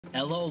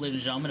Hello, ladies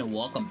and gentlemen, and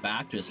welcome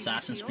back to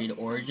Assassin's Creed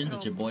Origins.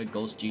 It's your boy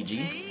Ghost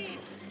GG,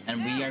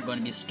 and we are going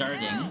to be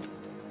starting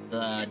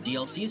the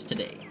DLCs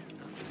today.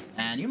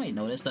 And you might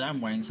notice that I'm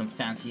wearing some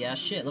fancy ass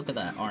shit. Look at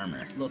that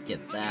armor. Look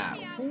at that.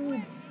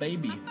 Ooh,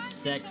 baby,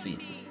 sexy.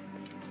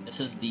 This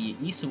is the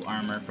Isu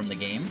armor from the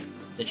game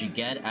that you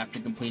get after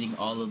completing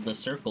all of the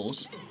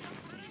circles.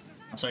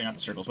 I'm sorry, not the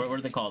circles. What are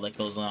they called? Like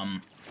those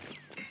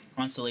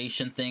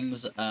constellation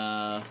things,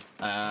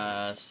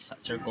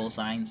 circle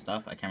sign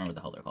stuff. I can't remember what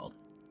the hell they're called.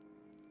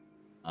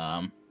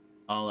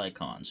 All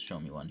icons. Show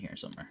me one here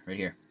somewhere. Right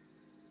here.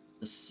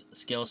 This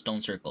scale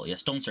stone circle. Yeah,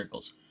 stone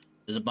circles.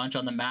 There's a bunch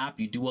on the map.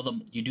 You do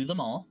them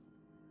all.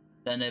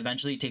 Then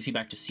eventually it takes you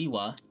back to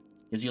Siwa.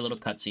 Gives you a little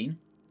cutscene.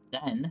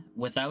 Then,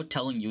 without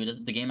telling you,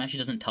 the game actually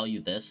doesn't tell you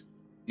this.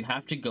 You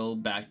have to go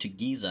back to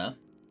Giza.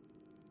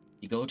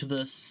 You go to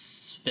the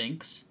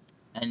Sphinx,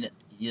 and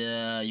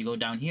you go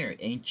down here.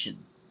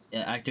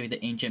 Activate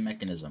the ancient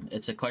mechanism.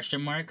 It's a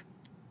question mark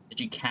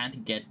that you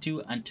can't get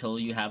to until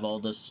you have all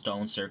the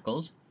stone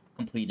circles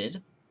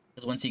completed.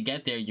 Because once you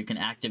get there, you can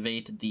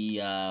activate the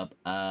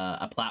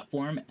a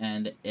platform,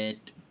 and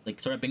it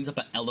like sort of brings up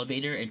an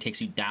elevator and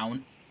takes you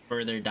down,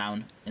 further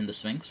down in the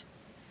Sphinx.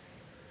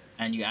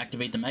 And you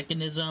activate the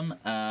mechanism.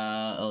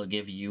 It'll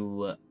give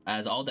you,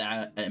 as all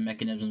the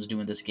mechanisms do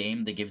in this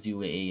game, that gives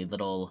you a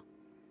little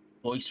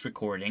voice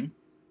recording.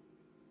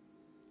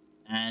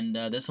 And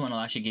this one will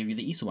actually give you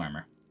the Isu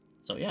armor.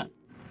 So yeah.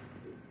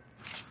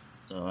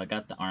 So I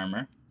got the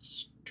armor.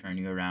 Just turn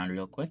you around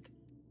real quick.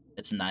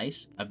 It's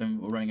nice. I've been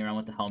running around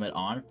with the helmet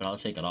on, but I'll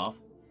take it off.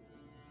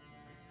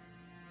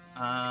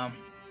 I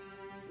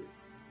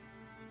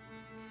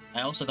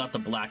also got the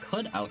Black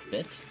Hood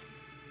outfit,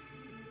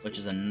 which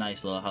is a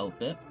nice little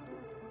outfit.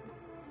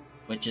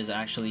 Which is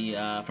actually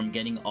from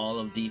getting all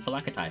of the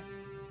Phalakatai.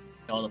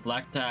 All the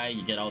Phalakatai,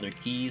 you get all their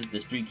keys.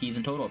 There's 3 keys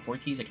in total, or 4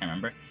 keys, I can't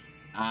remember.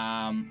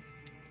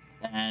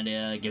 And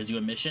it gives you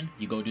a mission.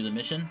 You go do the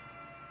mission.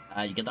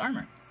 You get the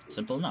armor.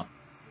 Simple enough.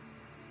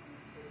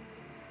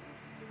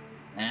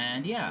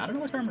 And yeah, I don't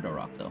know which armor to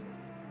rock though.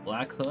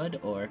 Black Hood,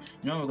 or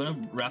you know, we're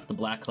gonna rock the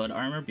Black Hood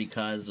armor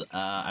because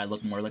I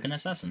look more like an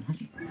assassin.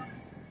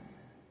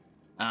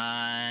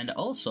 And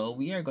also,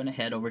 we are gonna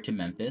head over to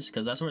Memphis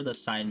because that's where the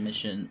side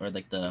mission or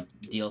like the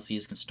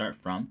DLCs can start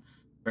from.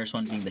 First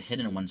one being the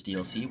Hidden Ones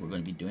DLC we're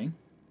going to be doing.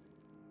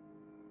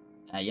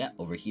 Yeah,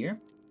 over here.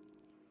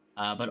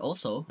 But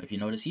also, if you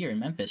notice here in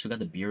Memphis, we got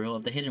the Bureau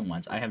of the Hidden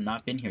Ones. I have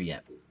not been here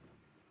yet.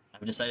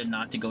 I've decided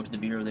not to go to the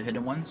Bureau of the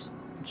Hidden Ones,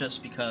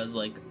 just because,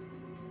 like,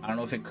 I don't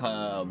know if it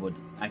would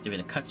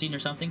activate a cutscene or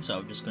something, so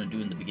I'm just going to do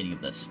it in the beginning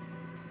of this.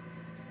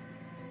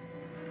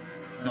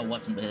 I don't know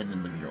what's in the Hidden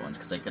in the Bureau ones,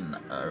 because I can,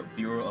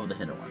 Bureau of the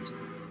Hidden Ones,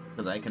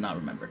 because I cannot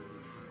remember.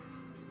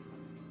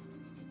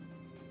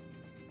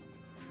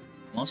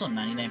 I'm also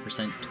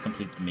 99% to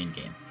complete the main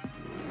game.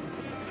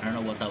 I don't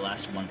know what that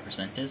last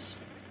 1% is.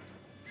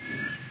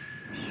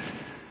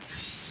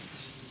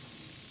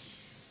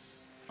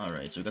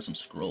 Alright, so we got some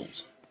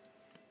scrolls.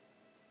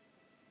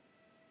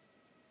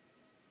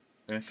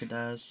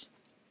 Recognize.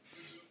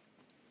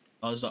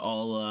 Those are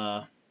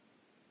all,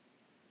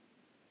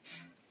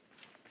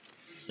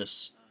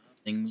 just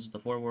things. The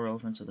 4 war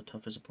elephants are the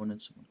toughest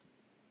opponents.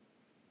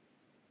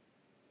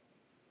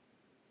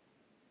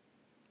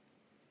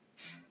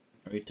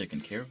 Already taken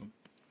care of them.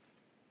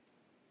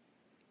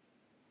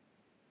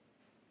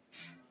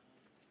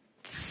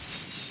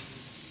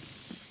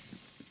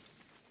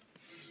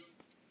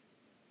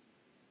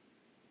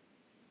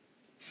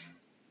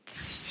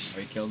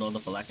 Already killed all the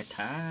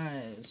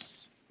Phalakatais.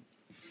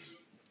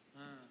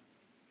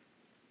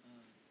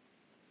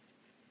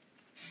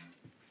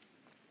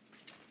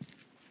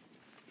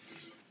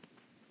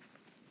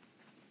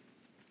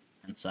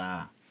 And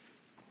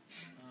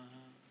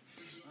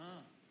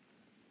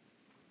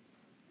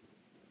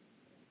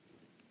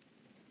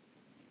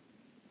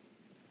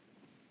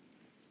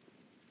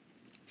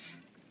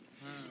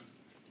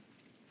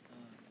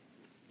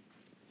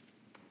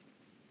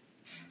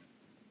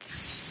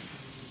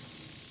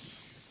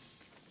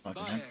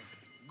Bayek,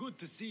 good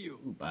to see you.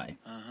 Ooh, bye.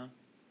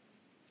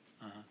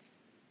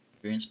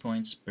 Experience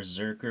points,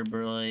 Berserker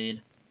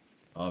Blade.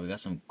 Oh, we got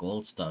some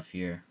gold stuff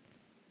here.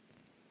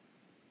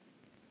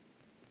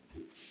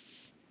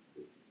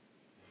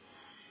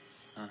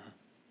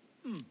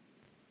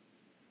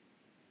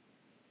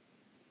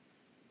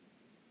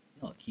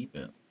 I'll keep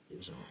it.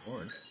 Here's a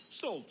reward.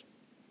 Sold.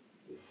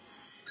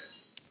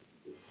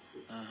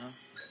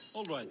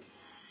 All right.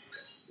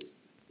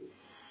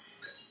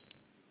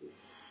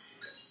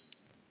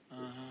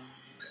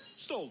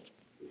 Sold.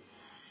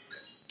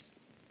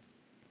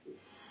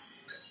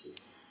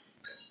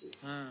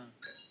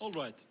 All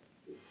right.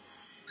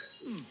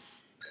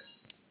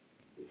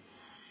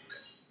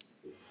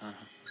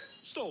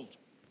 Sold.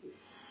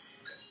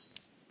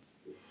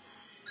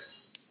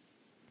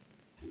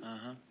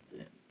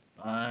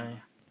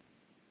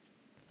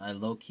 I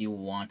low-key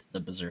want the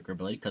Berserker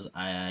Blade because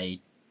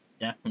I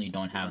definitely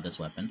don't have this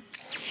weapon.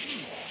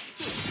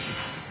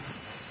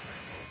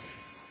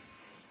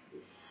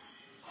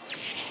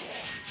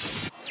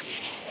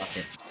 Fuck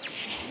it.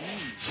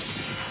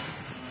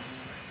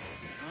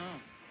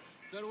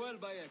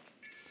 well, Bayek.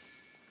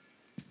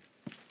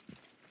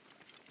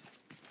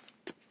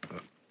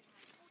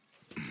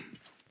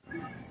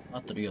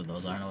 Not 3 of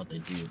those. I don't know what they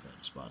do, but I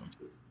just bought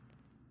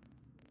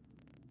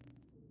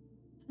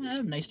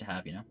them. Nice to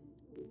have, you know.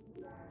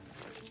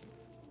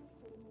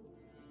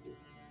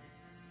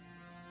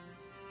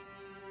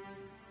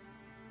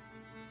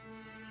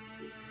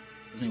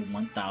 Gives me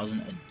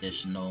 1,000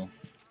 additional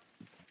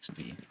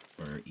XP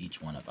for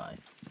each one I buy.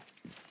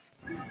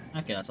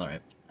 Okay, that's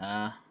alright.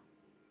 I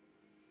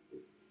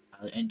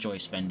enjoy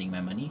spending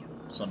my money.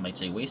 Some might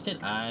say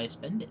wasted. I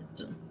spend it.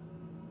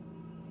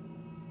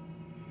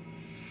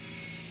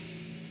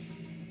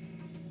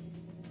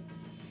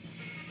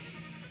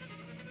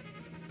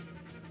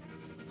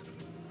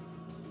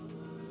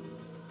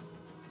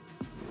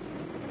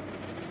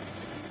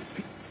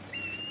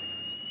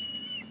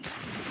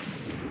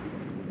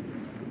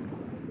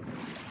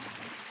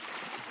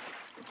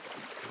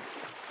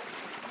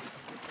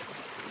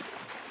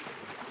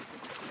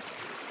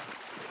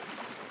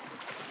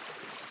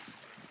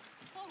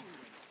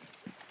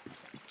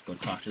 Go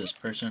talk to this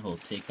person who will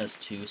take us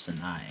to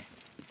Sinai.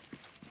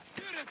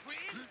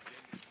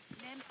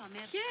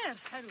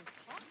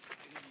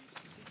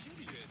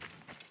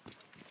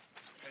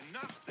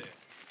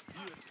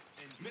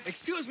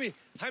 Excuse me,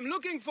 I'm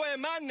looking for a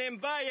man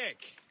named Bayek.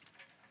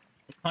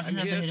 The content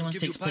of the Hidden Ones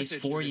takes place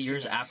 4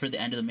 years after the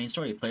end of the main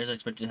story. Players are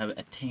expected to have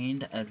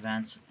attained an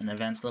advanced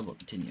level.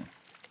 Continue.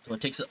 So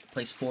it takes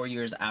place 4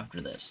 years after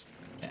this.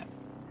 Okay.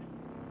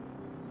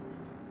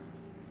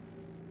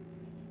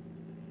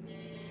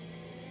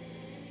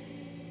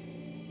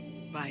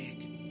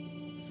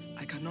 Bayek,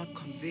 I cannot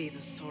convey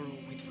the sorrow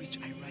with which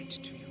I write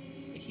to you.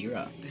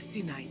 Hira. The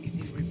Sinai is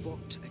in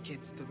revolt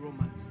against the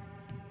Romans.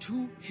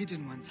 2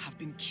 Hidden Ones have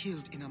been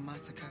killed in a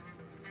massacre.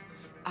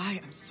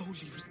 I am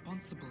solely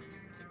responsible.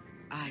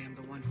 I am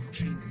the one who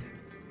trained them.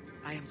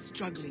 I am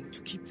struggling to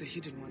keep the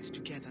Hidden Ones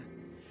together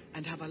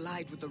and have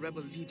allied with the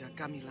rebel leader,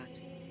 Gamilat.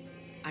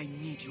 I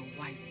need your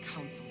wise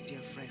counsel,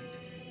 dear friend.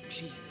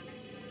 Please,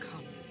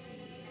 come.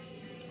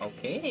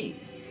 Okay.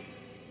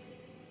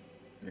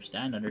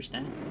 Understand.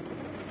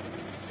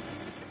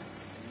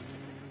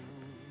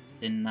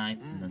 Sinai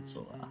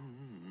Peninsula.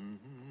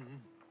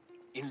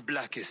 In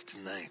blackest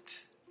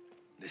night,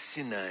 the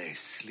Sinai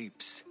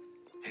sleeps,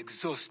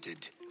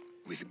 exhausted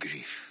with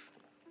grief.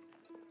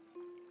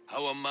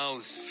 Our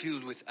mouths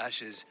filled with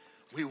ashes,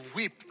 we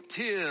weep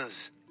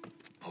tears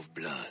of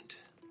blood.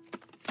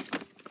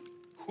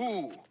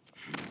 Who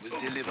will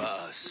deliver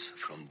us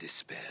from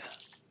despair?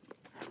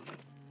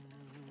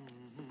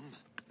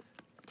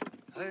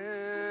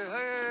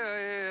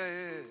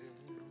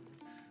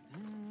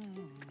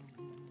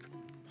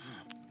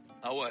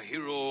 Our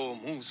hero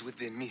moves with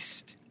the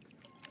mist,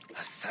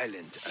 as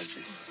silent as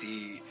the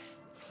sea,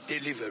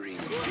 delivering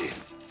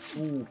death.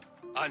 Ooh.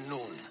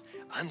 Unknown,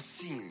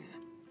 unseen,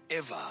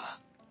 ever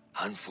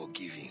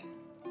unforgiving.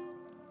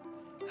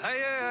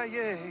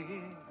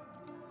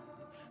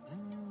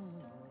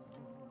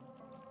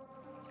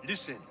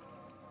 Listen,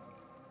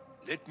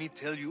 let me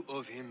tell you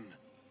of him,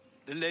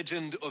 the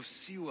legend of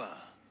Siwa,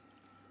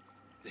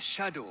 the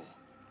shadow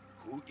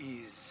who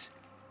is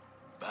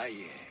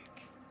Bayek.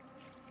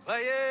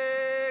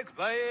 Bayek,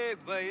 Bayek,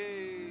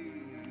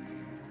 Bayek.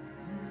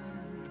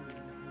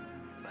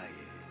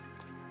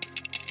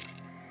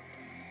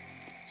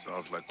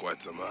 Sounds like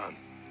quite a man.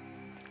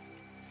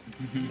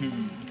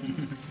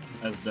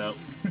 That's dope.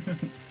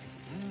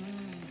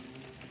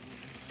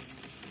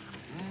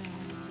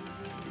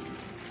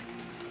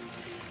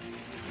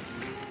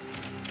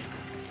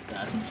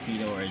 Assassin's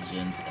Creed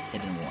Origins, The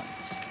Hidden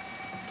Ones.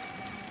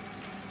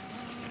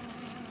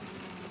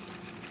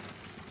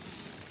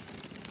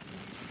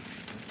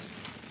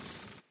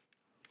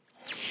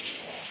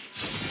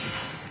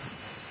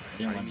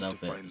 Hidden Ones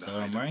outfit. Is that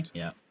what I'm wearing?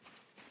 Yeah.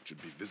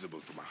 Should be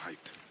visible from a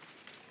height.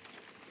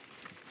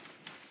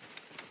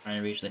 Trying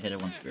to reach the Hidden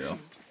Ones Bureau.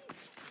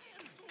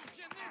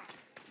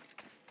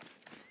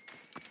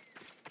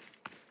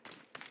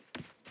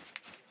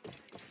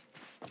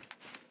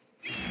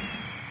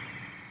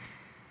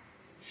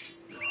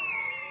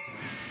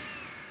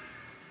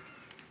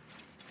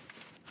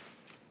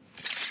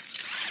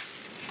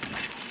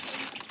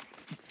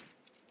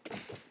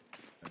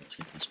 Let's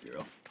get to this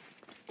bureau.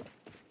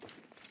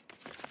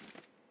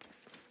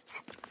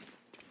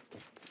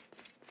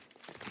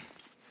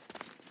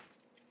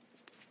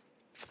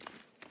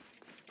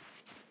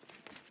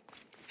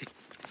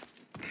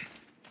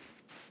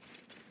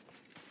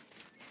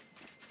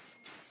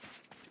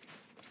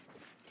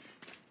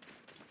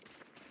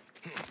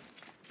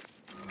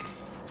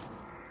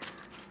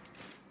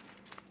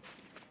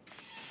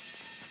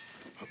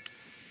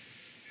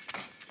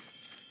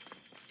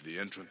 The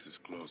entrance is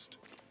closed.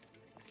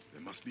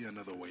 There must be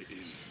another way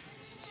in.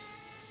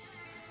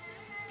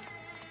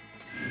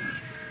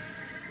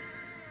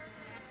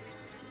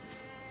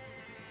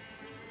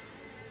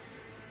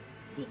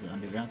 There's an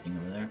underground thing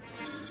over there.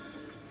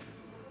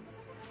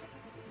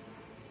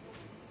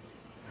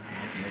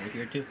 Nothing over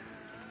here too.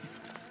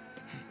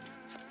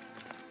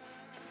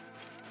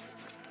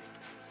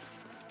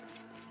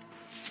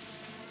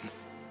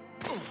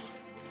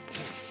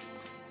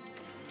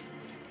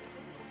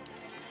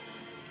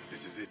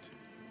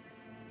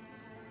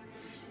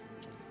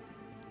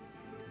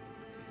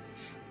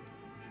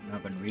 I'm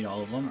not going to read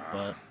all of them,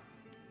 but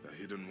The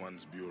Hidden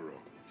One's Bureau.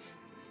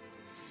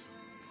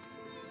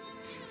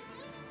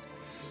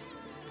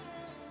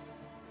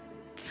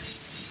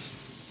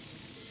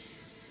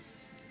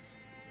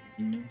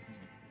 no.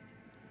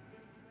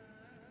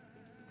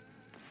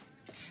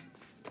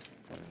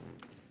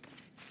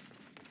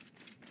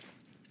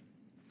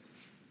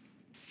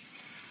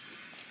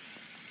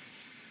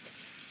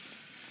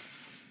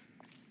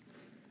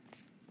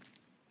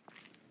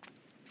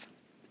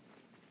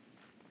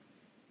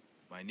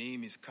 My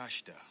name is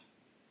Kashta.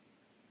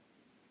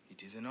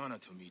 It is an honor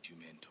to meet you,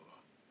 Mentor.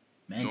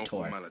 No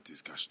Mentor.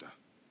 formalities, Kashta.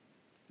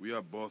 We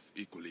are both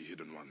equally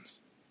hidden ones.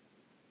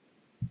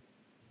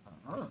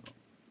 Oh,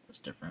 that's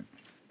different.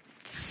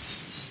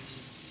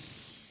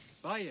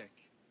 Bayek,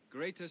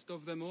 greatest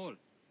of them all.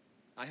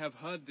 I have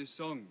heard the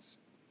songs.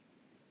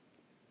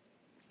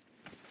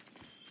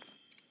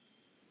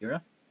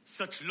 Kira?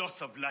 Such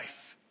loss of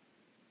life.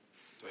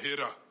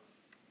 Tahira,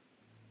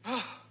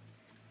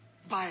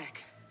 Bayek,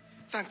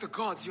 thank the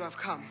gods you have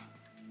come.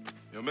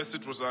 your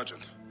message was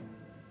urgent.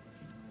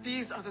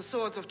 These are the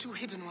swords of two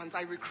hidden ones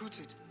I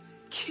recruited,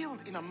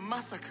 killed in a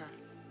massacre.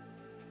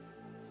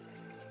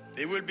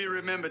 They will be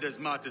remembered as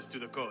martyrs to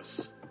the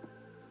cause.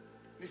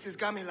 This is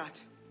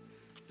Gamilat,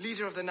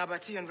 leader of the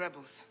Nabatean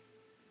rebels.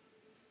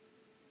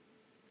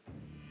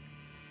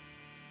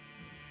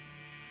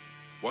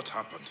 What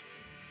happened?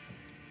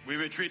 We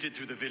retreated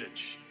through the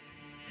village.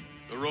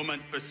 The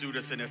Romans pursued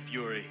us in a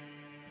fury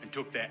and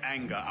took their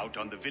anger out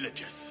on the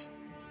villagers.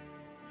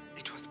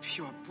 It was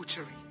pure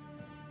butchery.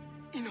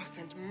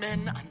 Innocent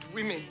men and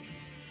women.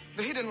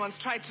 The hidden ones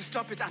tried to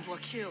stop it and were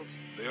killed.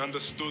 They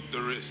understood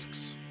the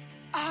risks.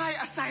 I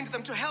assigned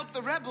them to help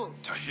the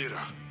rebels.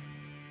 Tahira,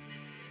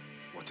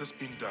 what has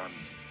been done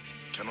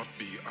cannot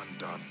be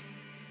undone.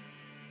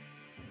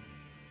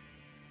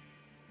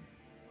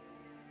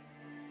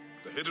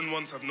 The Hidden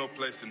Ones have no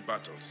place in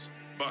battles,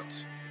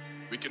 but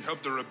we can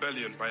help the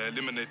rebellion by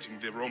eliminating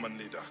the Roman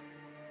leader.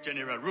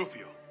 General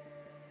Rufio.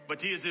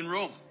 But he is in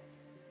Rome.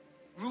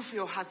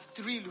 Rufio has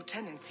 3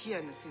 lieutenants here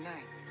in the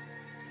Sinai.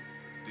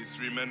 These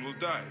 3 men will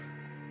die.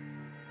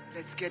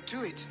 Let's get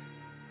to it.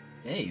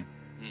 Hey.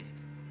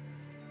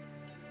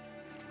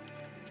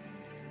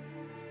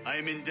 I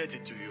am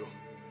indebted to you.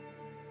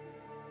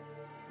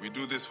 We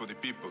do this for the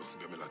people,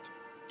 Gamilat.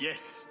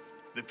 Yes,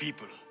 the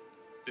people.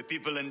 The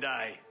people and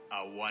I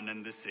are one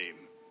and the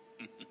same.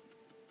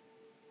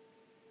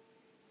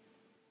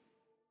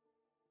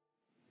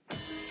 We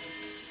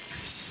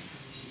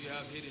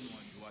have hidden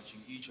ones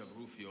watching each of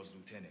Rufio's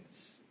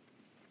lieutenants.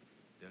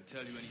 They'll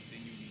tell you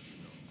anything you need to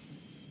know.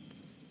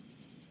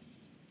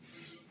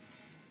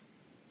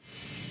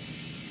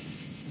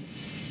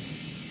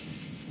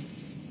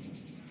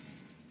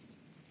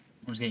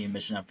 I'm just getting you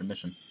mission after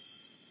mission.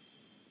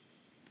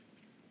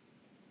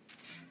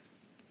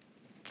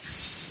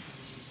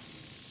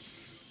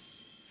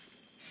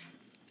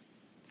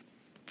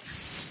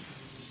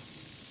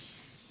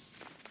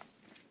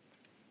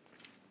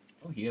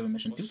 Oh, you have a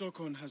mission too?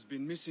 Osokon has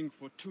been missing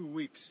for 2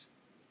 weeks.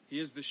 He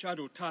is the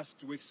shadow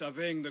tasked with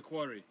surveying the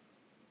quarry.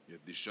 Yet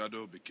the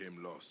shadow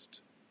became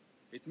lost.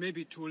 It may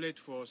be too late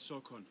for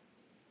Osokon.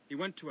 He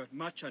went to a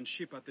merchant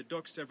ship at the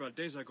dock several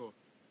days ago,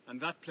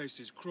 and that place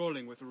is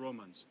crawling with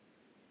Romans.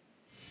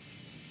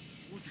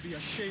 Would be a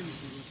shame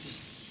to lose him.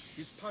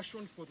 His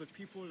passion for the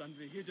people and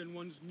the hidden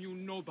ones knew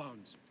no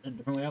bounds. A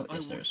different way out. I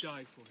Yes, would there's.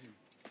 die for him.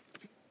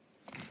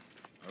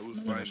 I will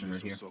Another find mission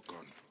this right here.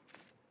 Osokon.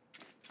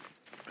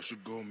 I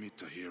should go meet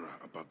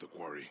Tahira above the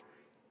quarry.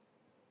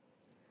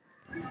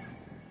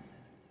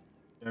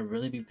 Should I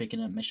really be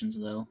picking up missions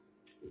though?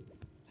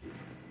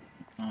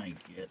 I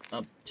get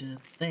up to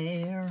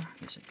there.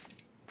 Yes, I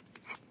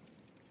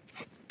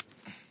can.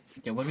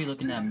 Okay, what are we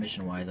looking at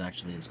mission wise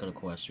actually? Let's go to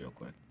quest real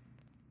quick.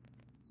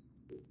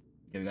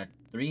 Okay, we got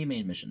 3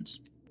 main missions.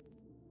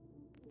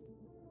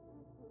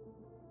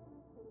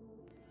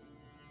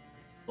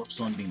 Closest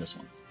one being this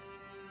one.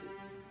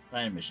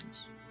 Side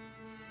missions.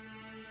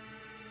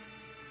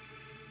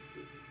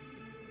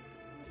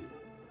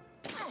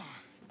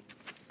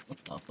 What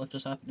the fuck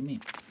just happened to me?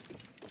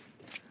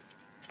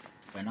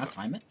 Did I not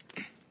climb it?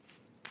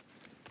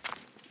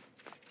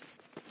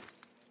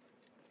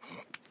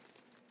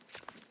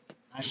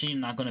 Actually,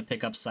 I'm not going to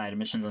pick up side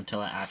missions until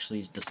I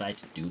actually decide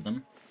to do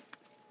them.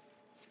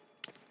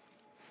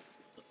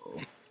 So,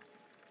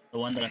 the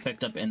one that I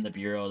picked up in the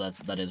bureau,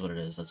 that is what it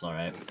is. That's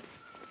alright.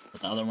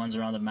 But the other ones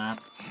around the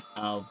map,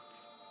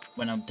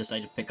 when I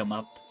decide to pick them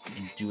up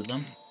and do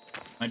them,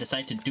 when I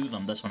decide to do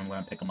them, that's when I'm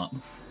going to pick them up.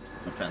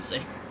 I'm trying to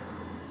say.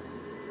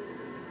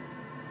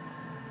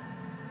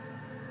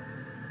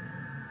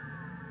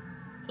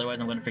 Otherwise,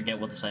 I'm going to forget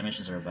what the side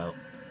missions are about.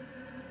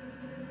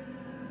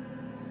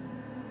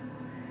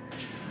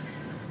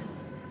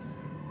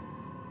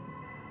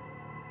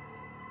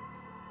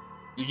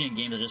 Usually in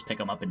games, I just pick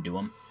them up and do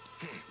them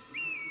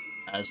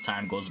as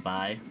time goes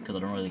by, because I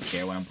don't really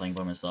care when I'm playing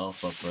by myself,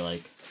 but for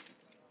like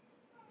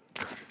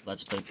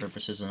let's play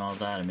purposes and all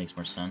that, it makes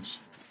more sense.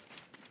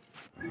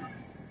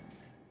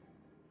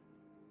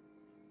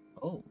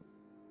 Oh.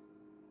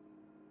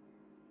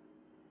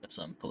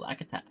 got some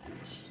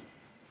Palacatas.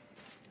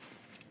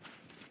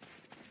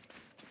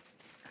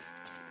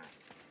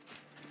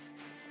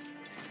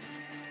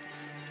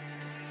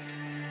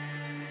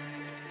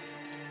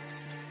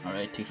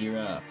 Alright,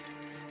 Tahira.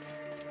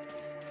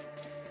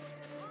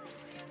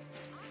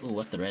 Ooh,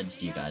 what the reds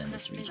do you got in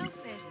this region?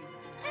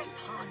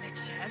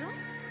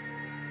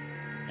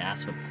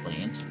 Gas with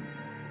planes.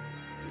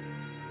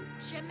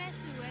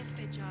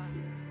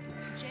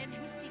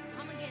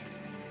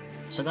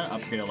 So I gotta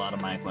upgrade a lot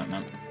of my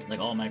equipment. Like,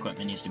 all my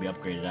equipment needs to be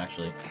upgraded,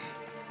 actually.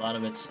 A lot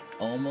of it's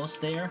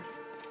almost there,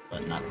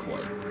 but not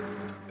quite.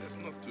 Best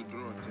not to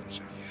draw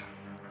attention here.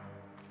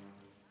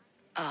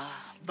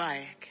 Ah,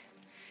 Bayek.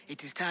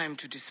 It is time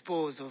to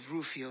dispose of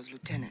Rufio's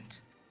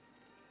lieutenant.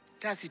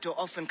 Tacito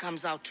often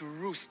comes out to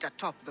roost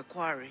atop the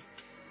quarry.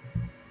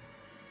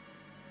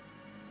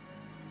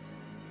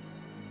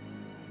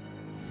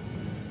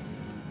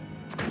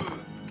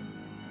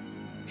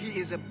 He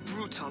is a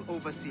brutal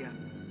overseer.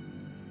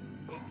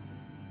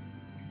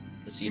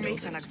 He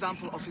makes an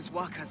example of his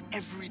workers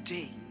every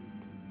day.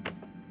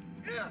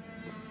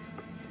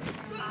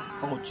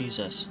 Oh,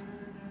 Jesus.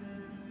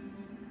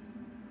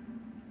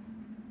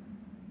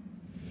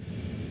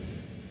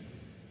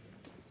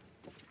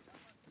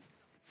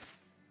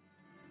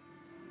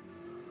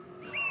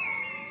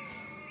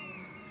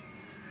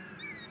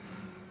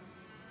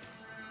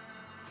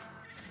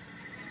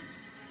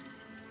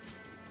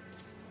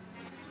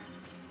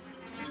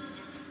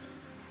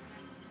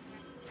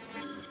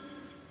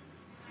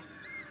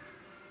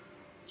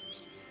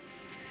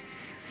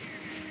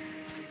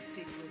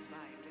 Stay close by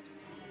and let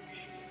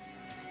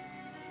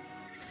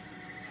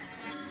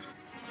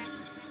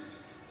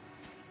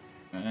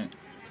him know. Alright.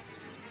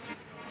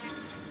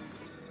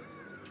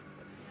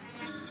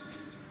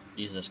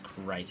 Jesus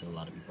Christ, there's a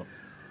lot of people.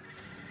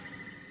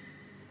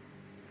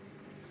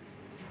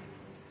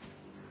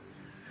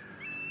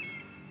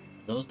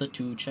 Are those the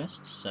two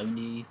chests?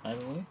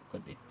 75 away?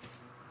 Could be.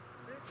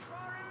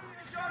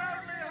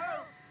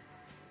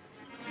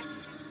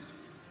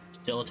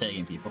 Still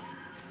taking people.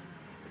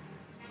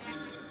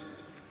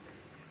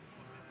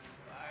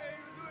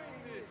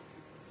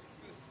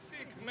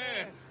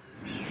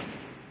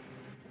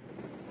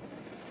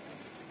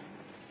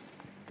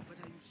 But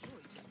are you sure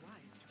it is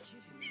wise to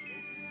kill him in the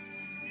open?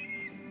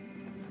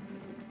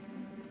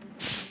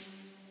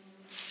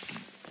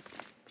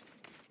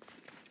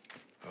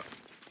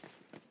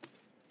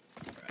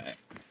 Alright.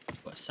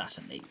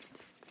 Assassinate.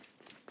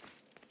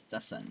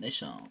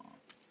 Assassination.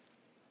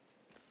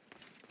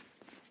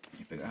 Let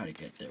me figure out how to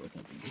get there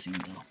without being seen,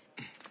 though.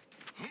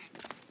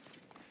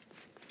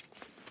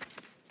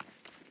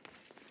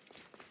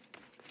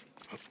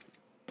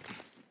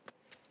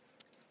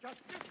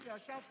 Justicia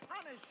shall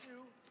punish you.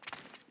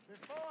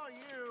 Before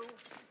you,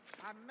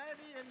 a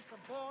many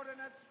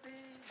insubordinate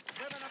thieves,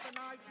 women of the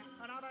night,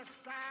 and other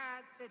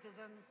sad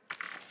citizens.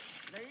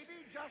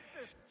 Lady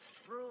Justice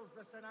rules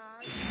the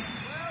Sinai, as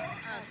well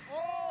as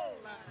all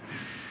lands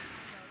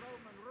under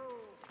Roman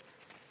rule.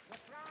 The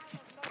crime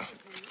of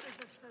loyalty is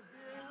as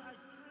severe as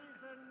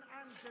treason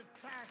and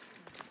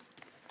dispassion.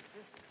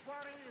 This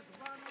quarry is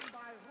run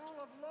by rule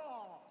of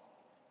law.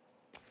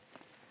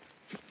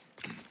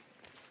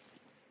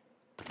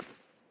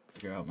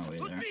 Figure out my way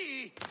there.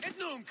 Me, et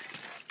nunc.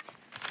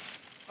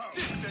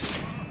 If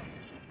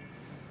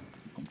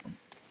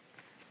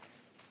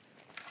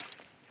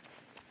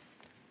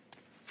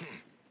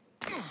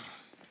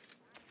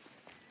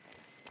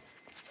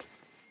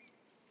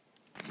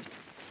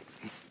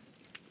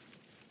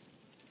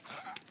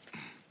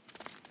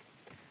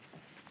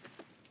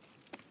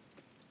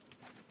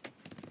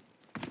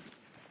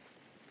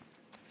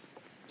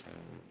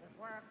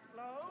work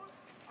flows,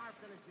 our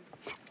villages,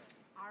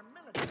 our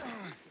military.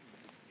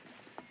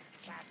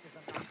 That is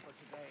enough for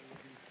today,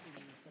 you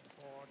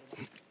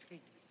insubordinate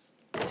pigs.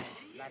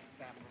 Let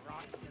them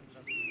rot in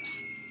the sun.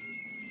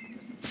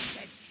 The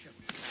stench of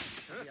blood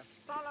should be a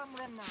solemn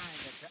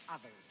reminder to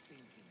others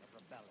thinking of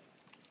rebelling.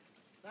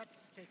 That's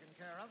taken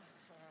care of.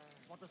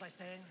 What was I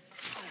saying?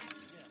 Oh,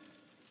 yes.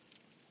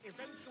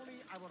 Eventually,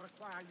 I will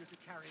require you to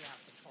carry out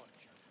the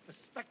torture. The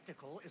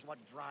spectacle is what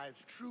drives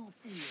true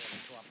fear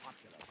into a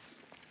populace.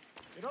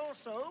 It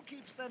also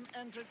keeps them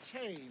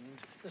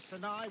entertained. The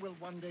Sinai will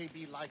one day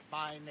be like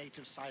my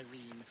native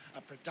Cyrene,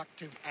 a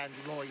productive and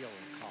loyal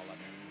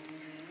colony.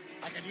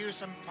 I could use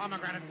some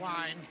pomegranate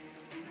wine.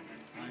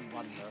 I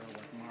wonder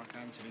what Mark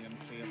Antony and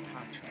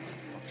Cleopatra are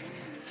plotting.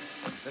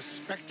 The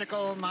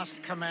spectacle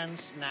must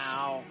commence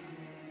now.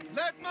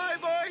 Let my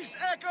voice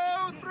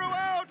echo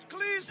throughout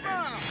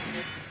Cleisma!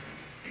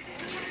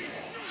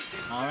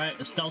 Alright,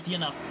 it's stealthy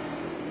enough.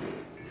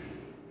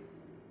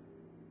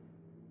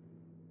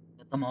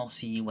 Let them all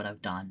see what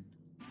I've done.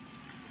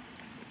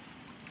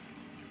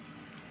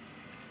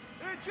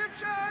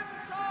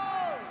 Egyptians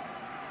all!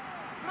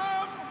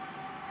 Rum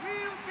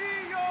will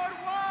be your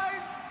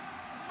wise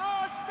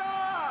master!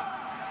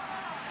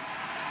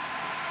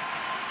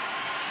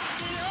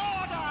 The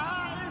order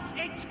is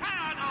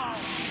eternal!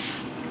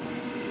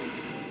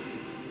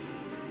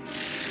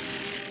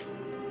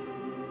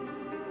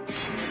 I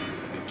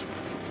need to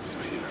move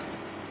after here.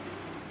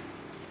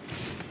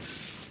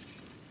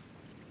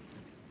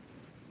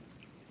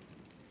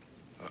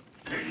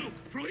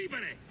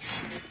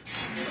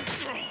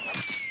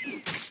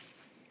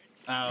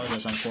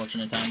 That's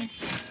unfortunate timing.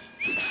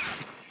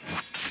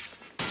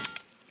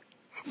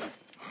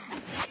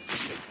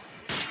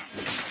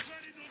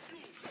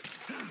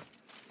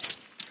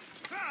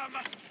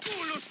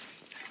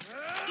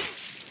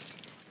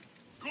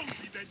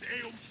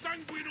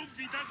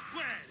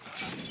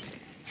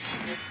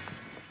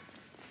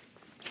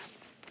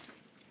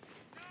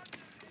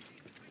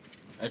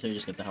 I say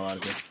just get the hell out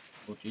of here.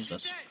 Oh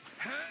Jesus.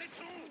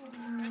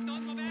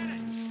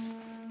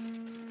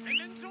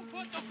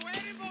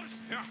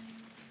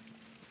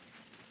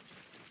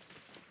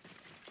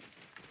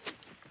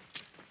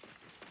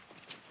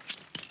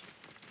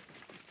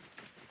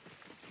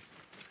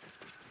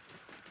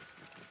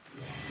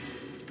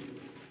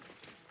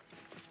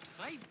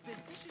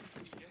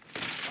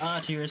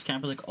 Tyr's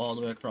camp is like all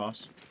the way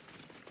across.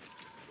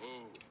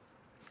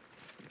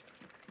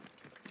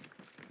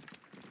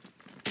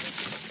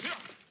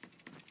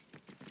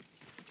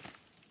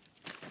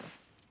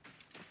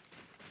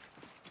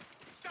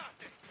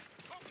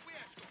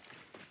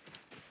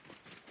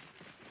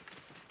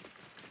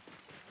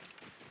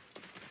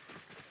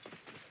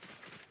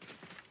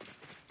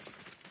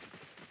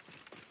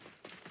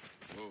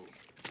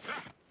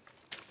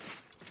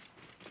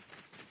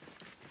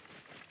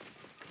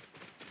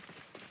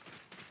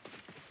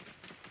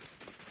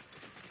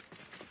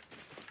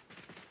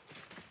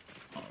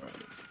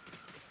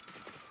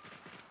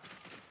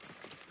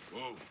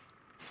 Whoa.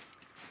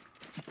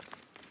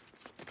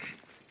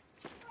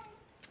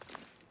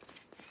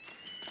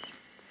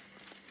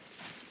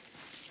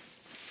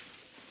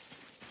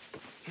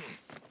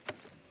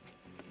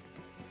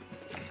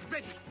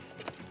 Ready!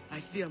 I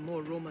fear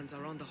more Romans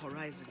are on the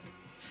horizon.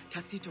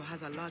 Tacito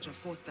has a larger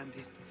force than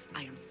this.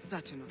 I am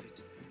certain of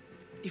it.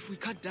 If we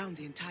cut down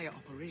the entire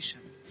operation,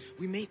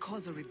 we may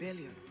cause a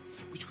rebellion,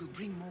 which will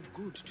bring more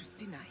good to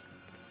Sinai.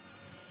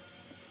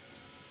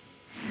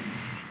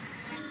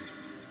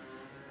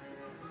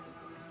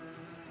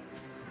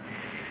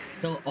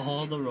 Kill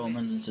all the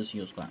Romans in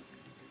Cecil's clan.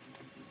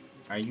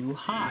 Are you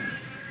hot?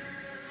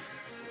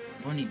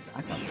 We don't need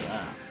backup for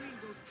that. Freeing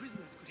those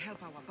prisoners could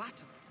help our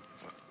battle.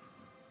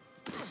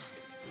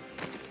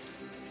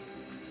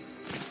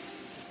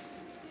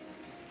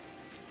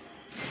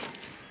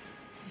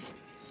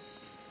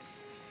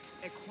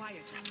 A quiet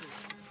approach will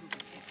prove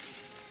effective.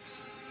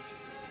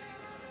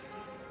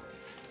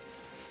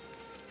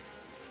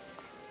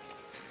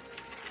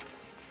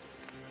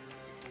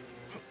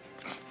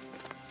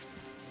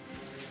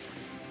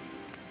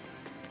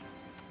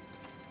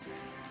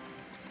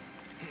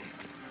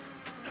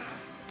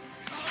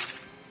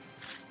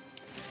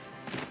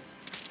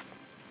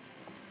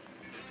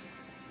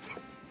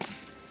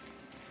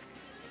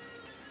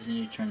 Doesn't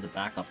need to turn the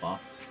backup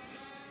off.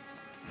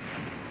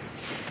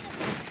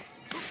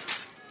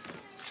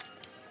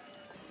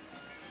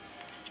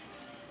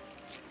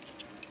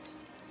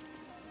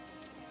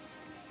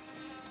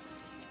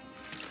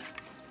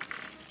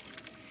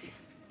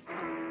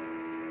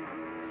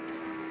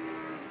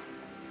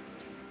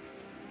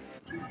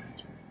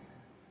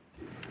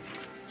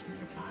 It's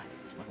nearby.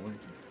 It's not working.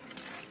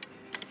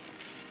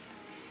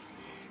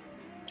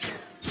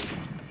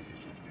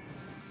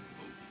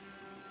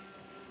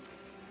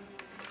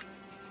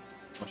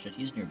 Oh shit,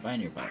 he's nearby.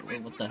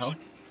 Wait, what the hell?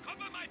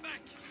 Cover my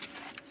back.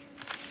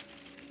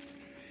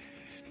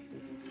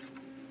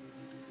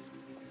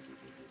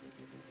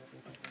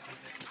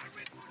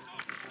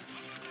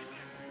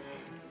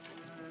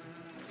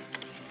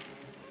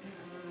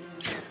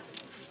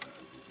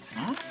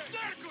 Huh?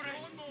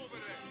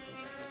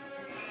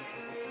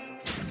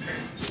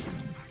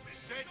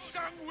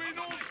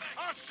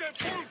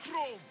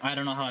 I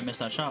don't know how I missed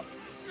that shot.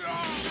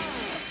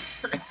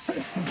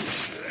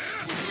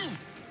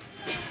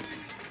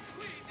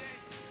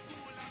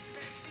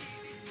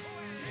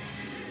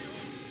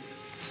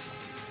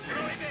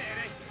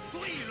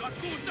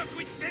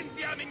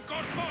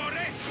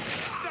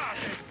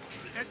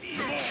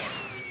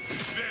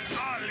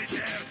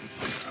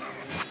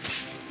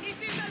 It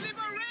is a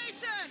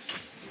liberation!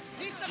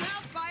 Need some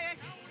help, Bayek?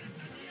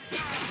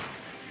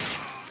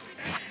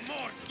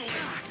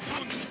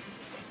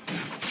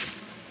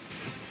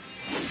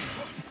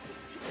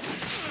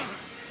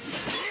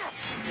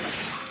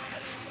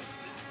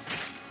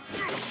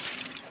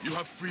 You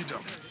have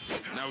freedom.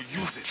 Now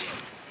use it.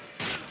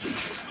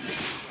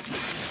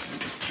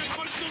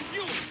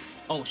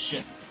 Oh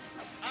shit.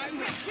 I'm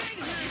free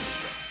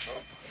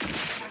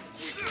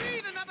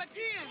the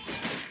Nabateans!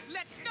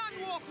 Let none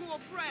walk who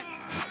oppress!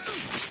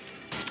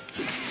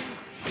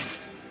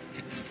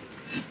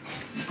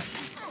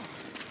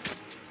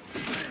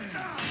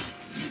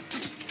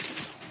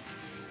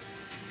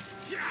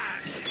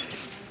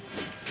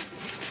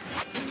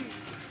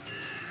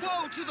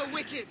 Woe to the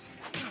wicked!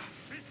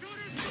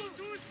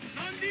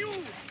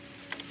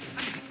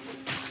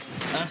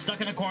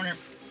 Stuck in a corner.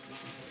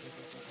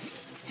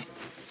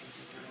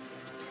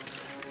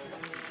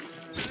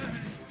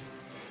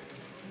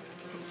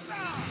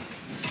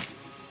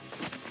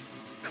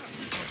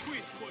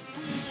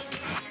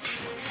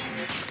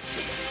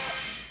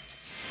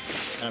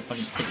 Gotta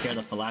fucking take care of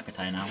the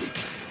Phalakatai now.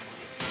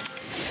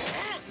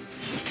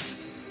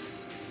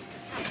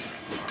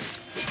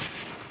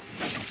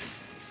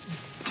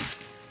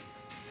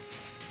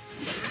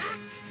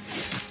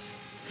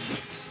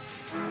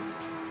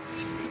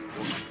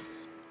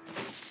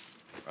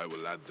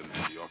 will add them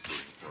to the offering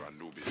for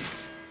Anubis.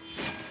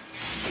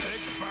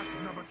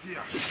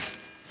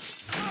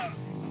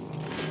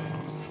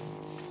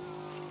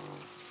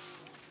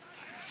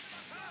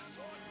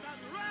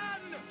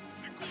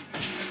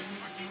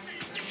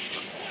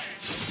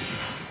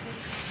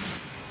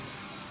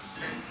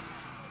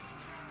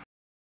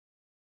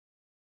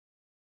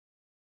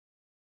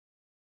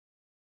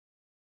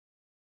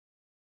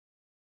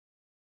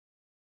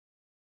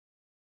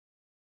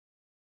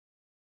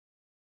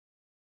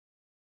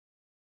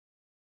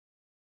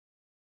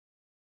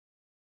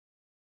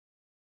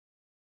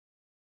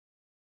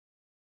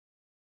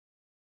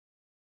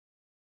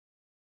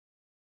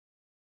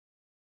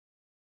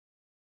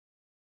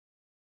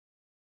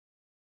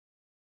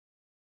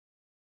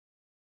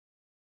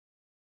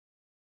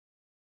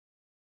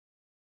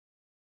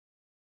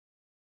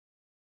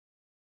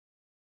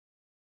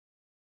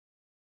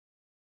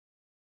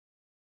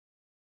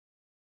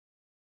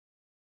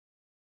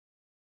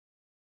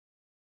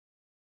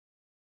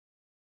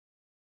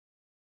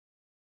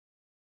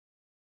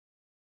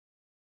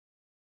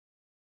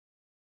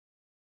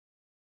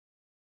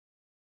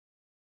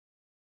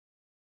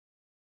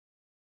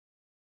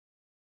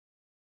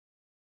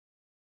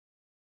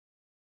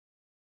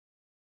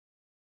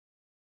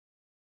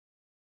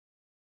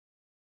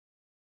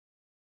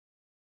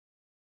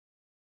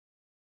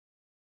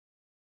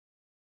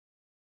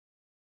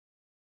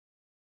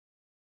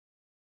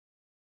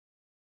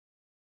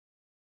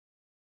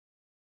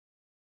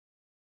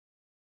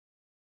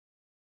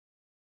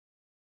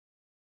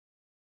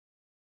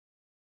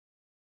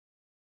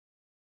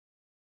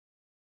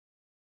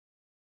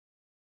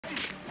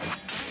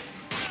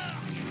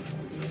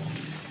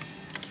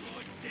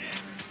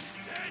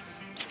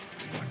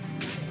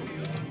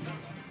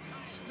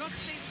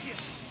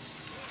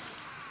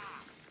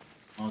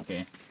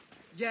 Okay.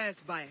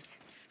 Yes, Bayek.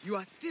 You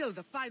are still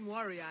the fine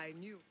warrior I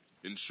knew.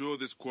 Ensure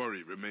this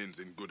quarry remains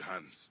in good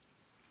hands.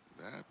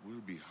 That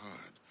will be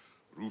hard.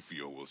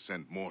 Rufio will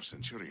send more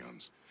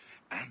centurions.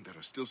 And there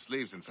are still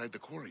slaves inside the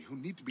quarry who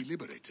need to be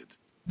liberated.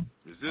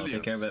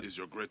 Resilience care of it. is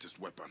your greatest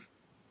weapon.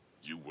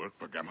 You work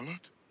for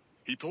Gamelot?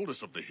 He told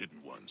us of the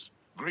Hidden Ones.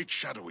 Great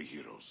shadowy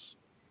heroes.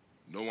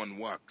 No one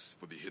works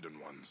for the Hidden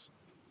Ones.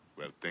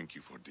 Well, thank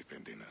you for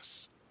defending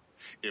us.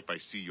 If I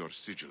see your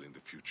sigil in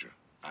the future,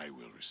 I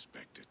will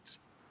respect it.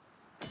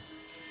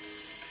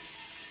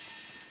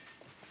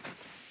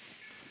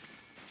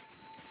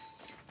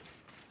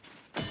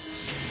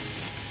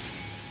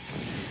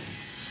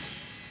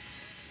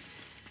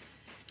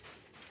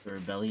 The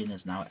rebellion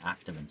is now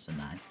active in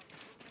Sinai.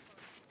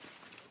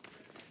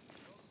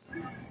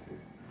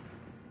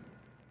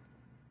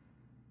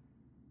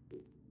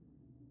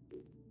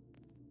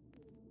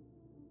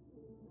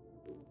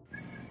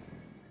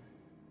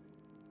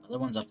 Other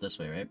one's up this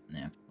way, right?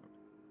 Yeah.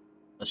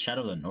 The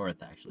Shadow of the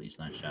North, actually. It's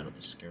not Shadow of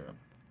the Scarab.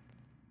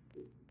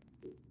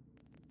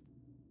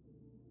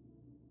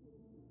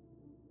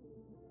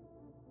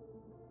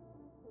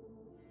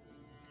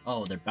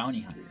 Oh, they're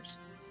bounty hunters.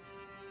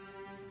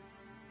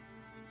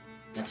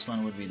 Next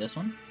one would be this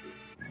one.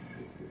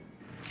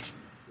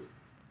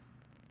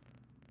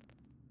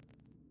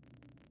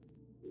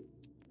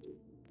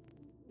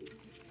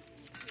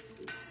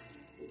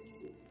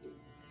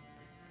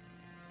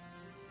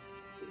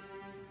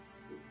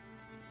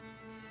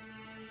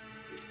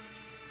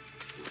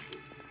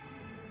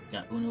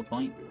 Got Uno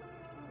point.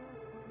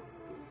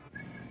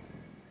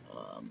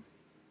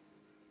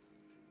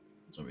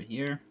 It's over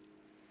here.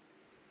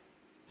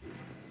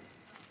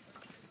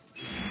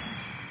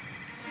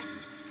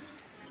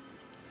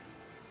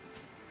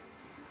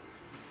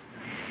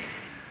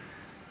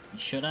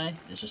 Should I?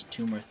 There's just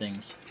two more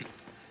things.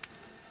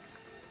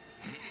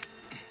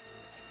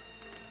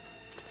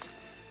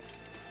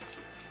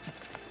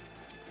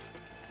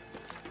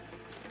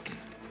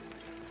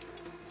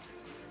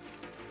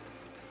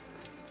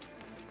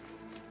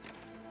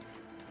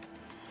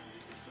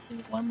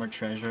 One more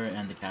treasure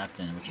and the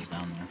captain, which is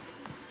down there.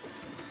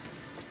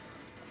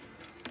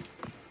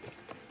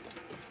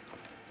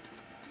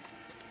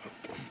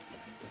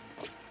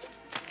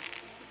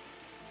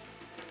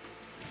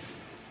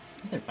 I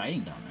think they're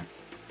fighting down there.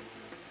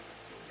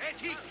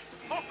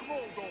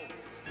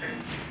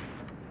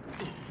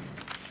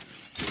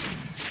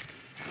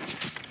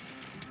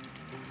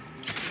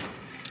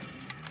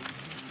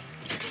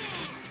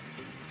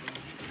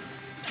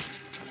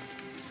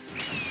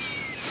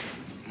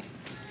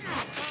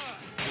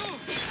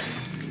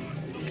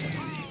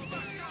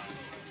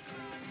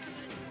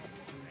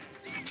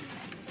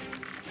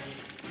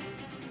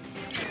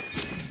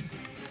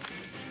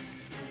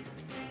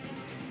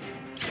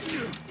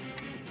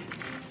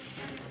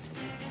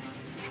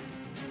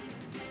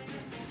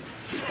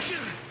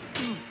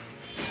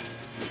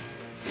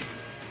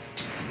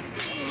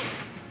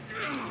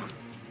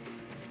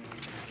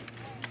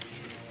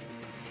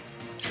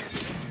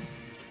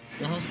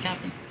 The hell's the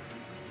captain?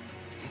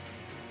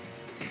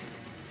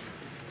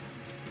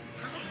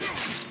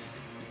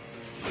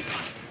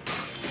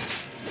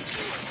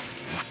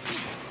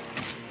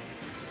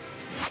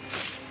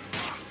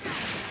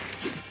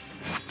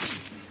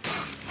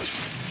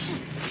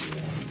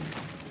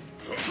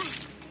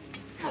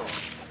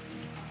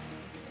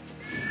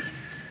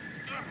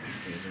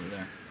 He's over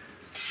there.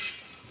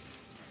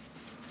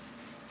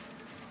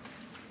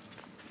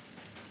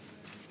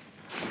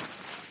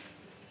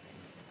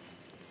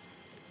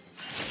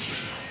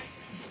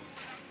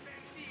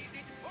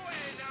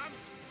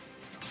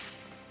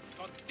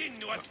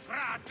 Continuat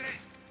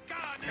fratres,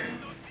 canem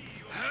non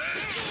Dio.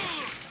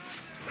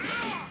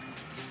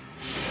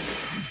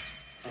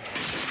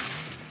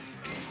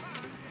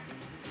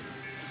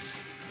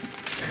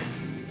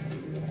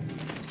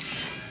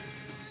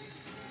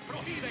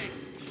 Prohibe,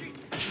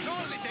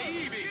 nolite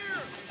ibi.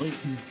 Wait.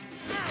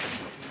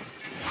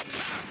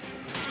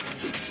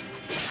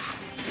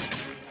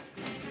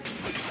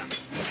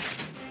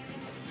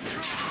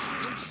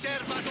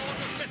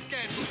 Conservadores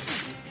pesqueros.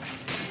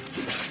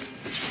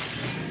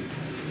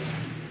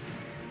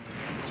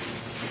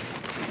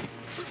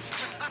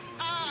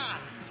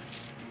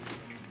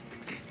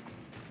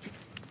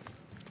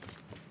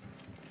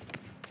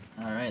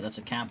 All right, that's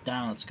a camp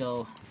down. Let's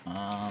go.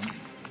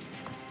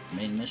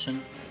 Main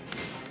mission.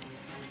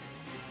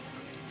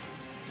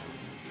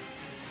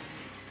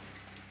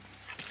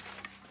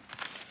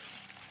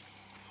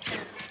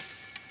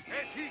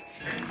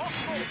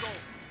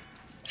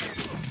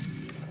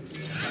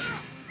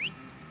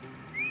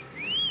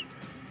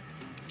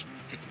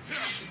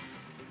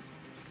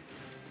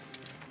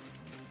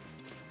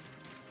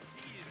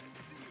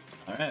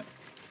 All right.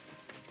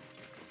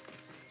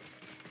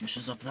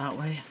 Mission's up that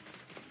way.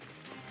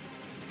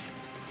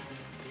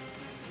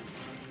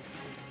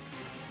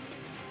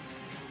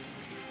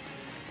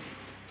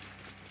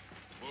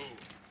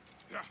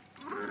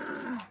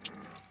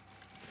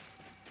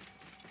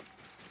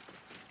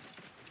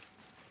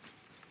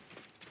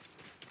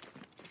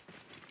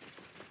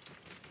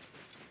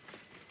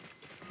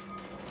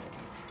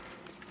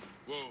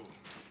 Whoa.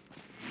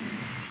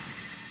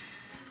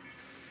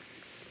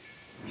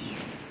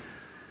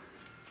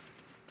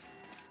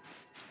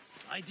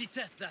 I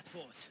detest that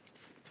fort.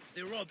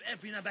 They rob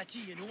every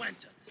Nabataean who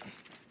enters,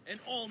 and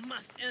all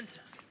must enter.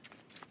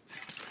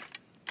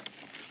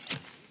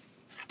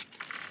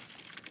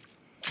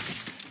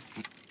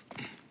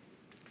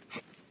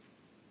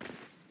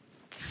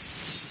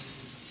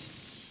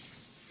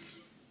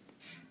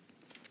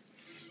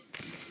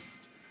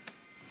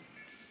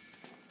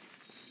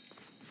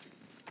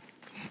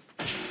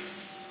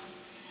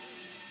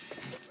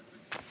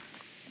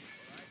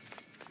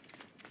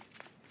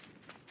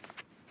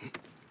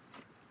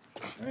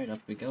 All right, up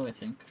we go, I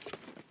think.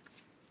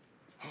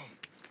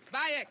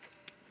 Bayek!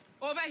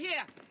 Over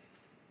here!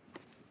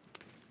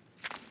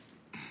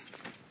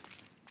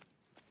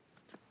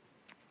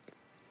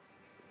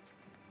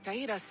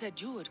 Tahira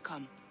said you would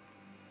come.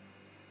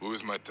 Who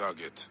is my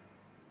target?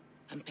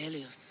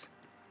 Ampelios.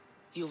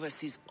 He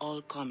oversees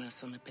all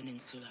commerce on the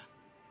peninsula.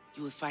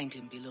 You will find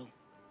him below.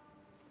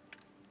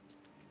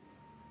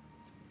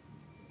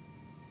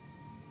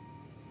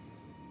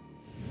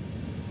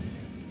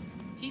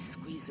 He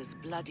squeezes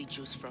bloody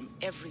juice from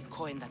every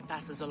coin that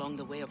passes along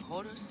the way of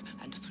Horus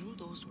and through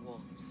those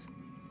walls.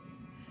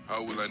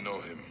 How will I know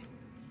him?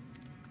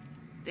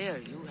 There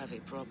you have a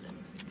problem.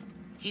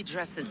 He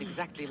dresses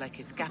exactly like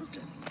his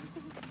captains.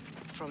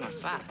 From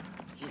afar,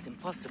 he is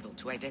impossible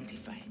to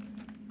identify.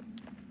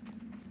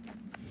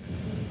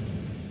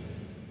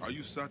 Are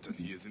you certain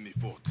he is in the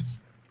fort?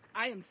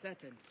 I am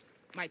certain.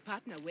 My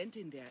partner went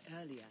in there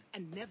earlier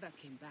and never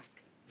came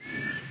back.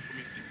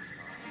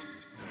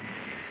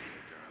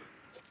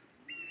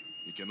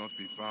 He cannot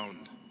be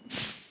found.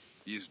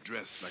 He is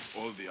dressed like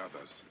all the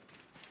others.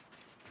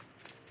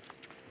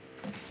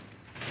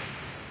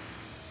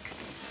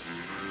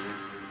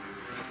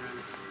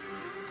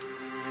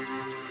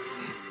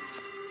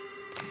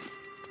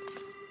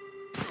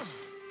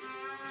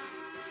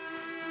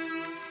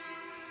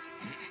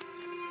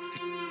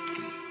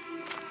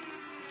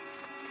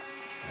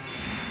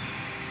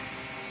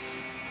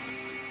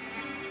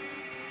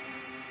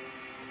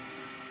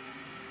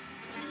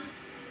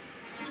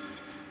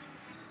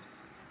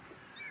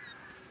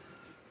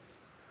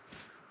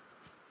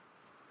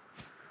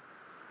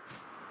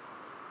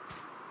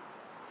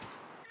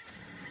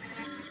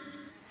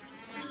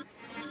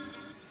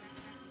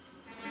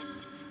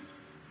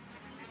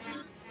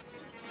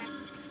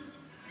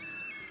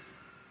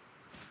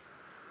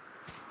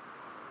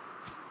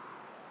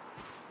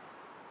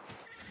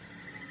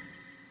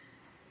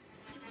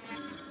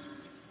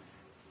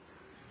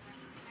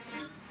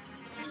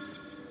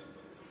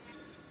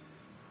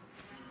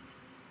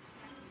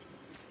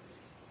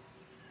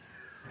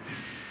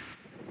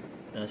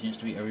 That seems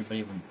to be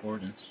everybody of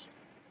importance.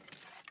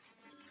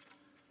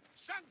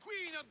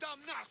 Sanguina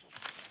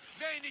damnatus!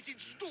 Venit in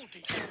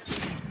stulti!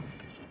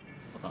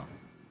 Fuck off.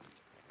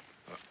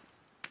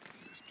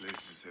 This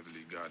place is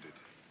heavily guarded.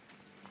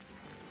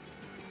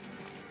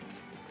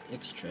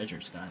 6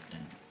 treasures,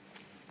 goddamn.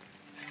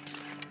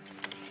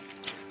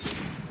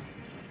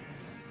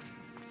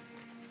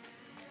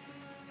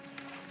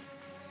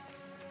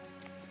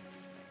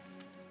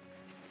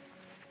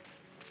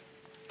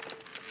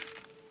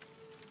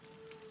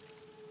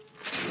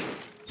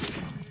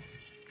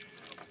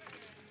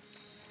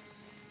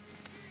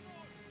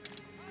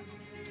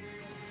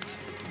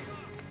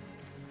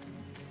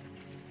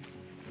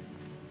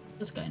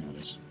 This guy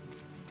noticed.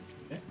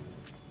 Okay.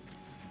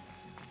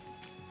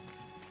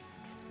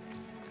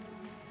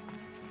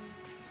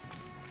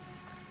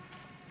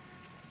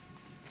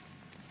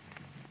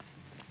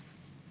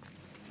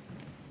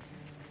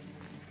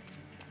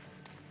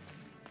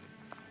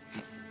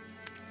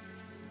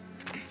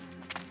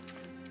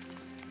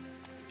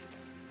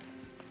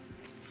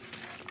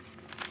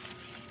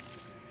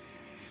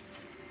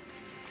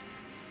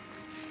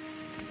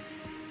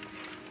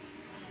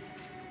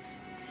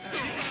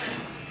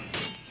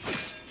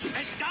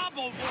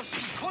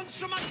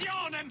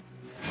 Consumationem!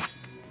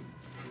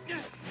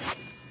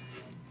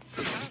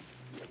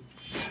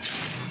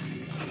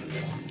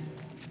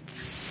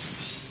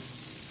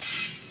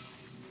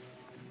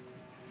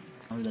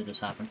 How did that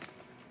just happen?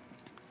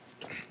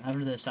 What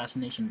happened to the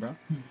assassination, bro?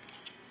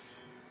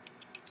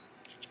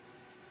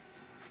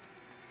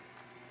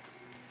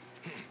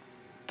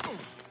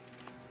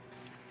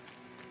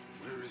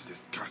 Where is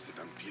this cursed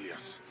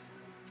Ampelius?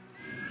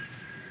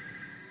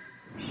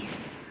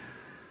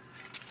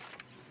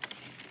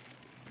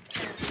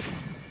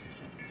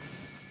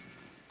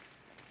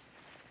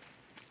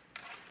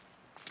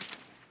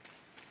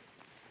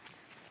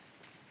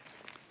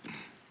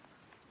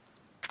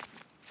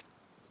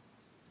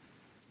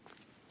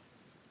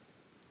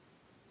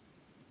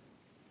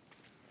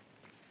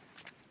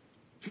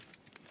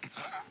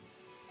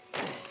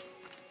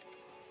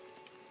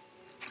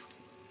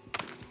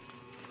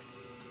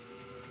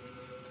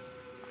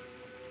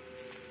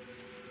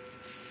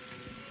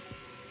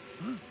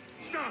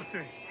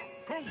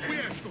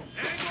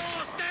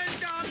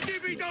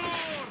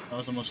 That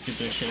was the most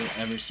stupidest shit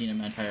I've ever seen in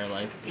my entire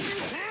life.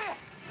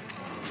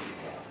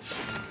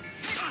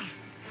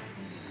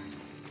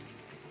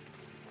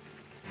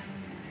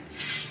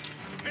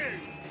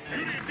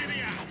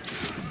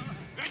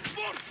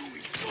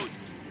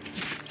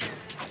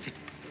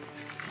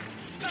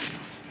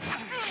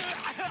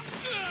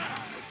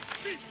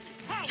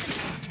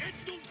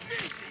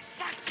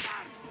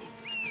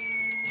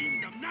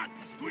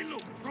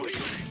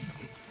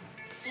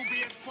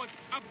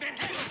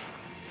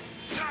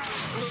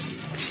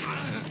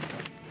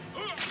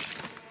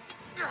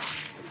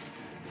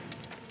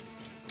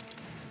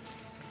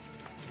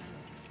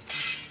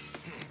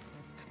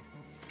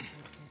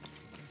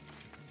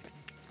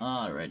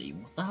 Alrighty,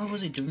 what the hell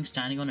was he doing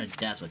standing on a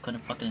desk? I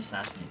couldn't fucking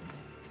assassinate him.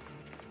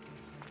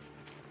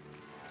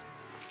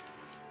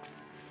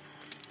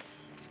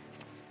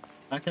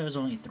 The fact that there's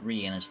only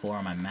 3 and there's 4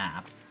 on my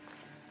map.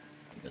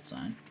 A good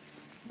sign.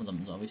 One of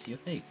them is obviously a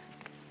fake.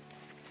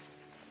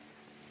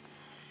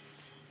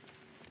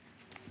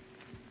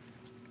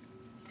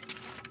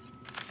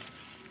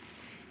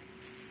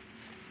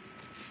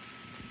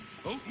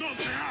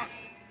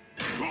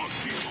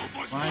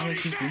 Why do you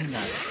keep doing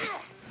that?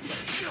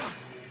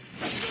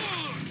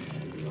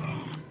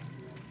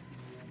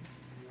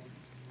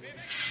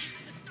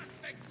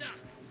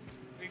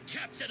 We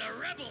captured a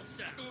rebel,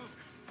 sir.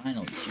 I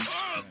know. Jesus.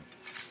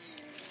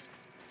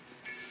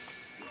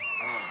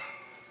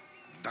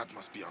 That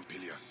must be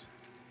Ampelius.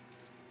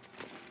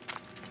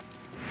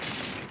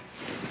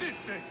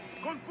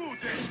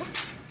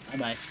 Bye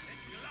bye.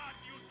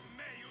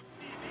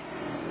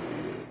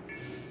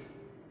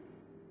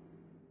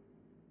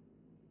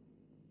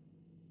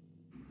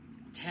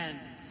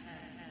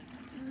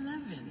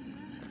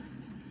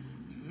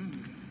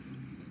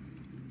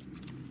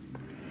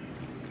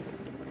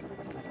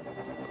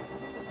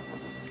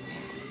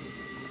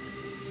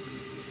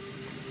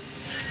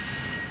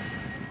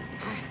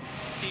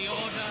 The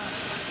order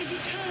is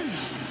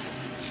eternal.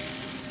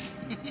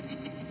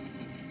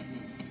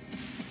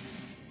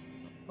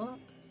 Fuck.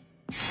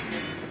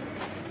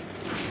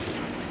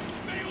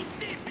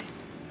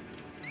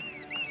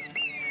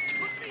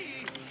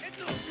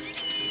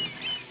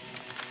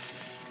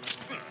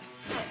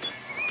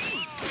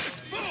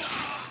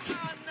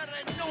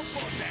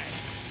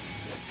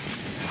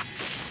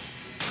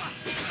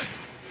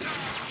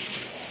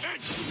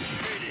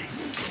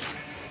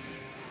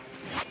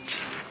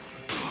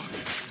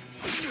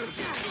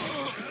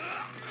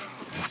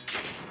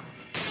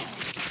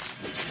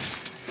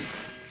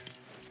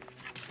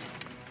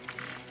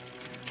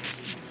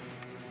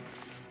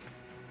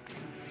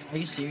 Are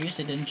you serious?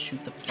 I didn't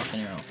shoot the fucking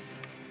arrow.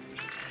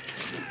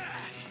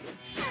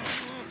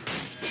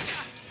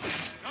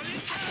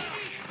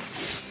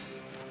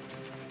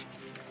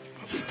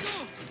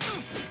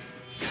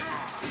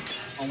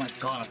 Oh my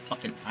god,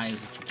 fucking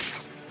eyes.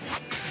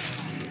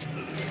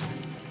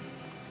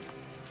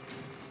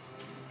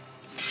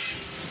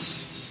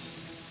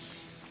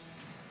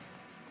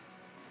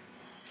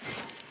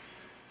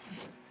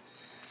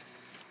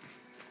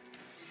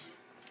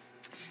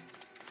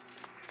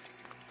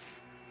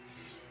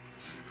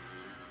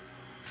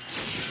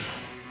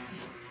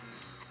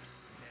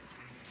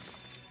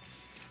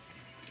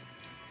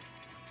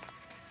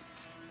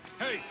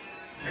 Hey!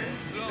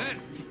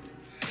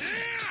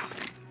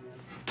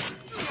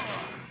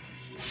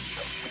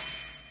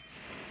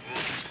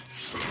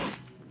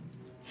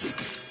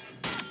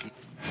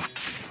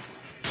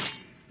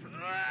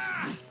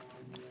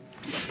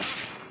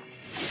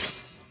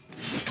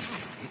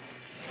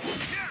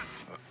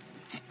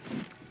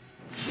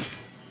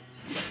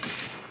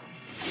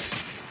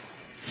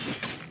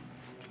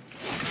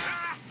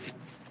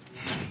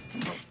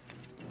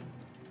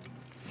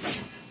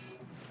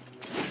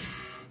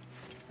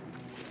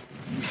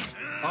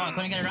 Oh, I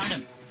couldn't get around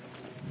him.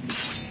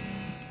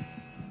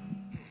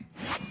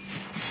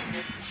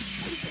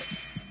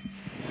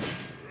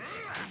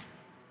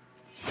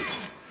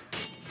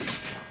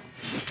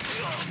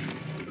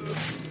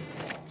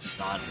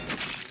 God.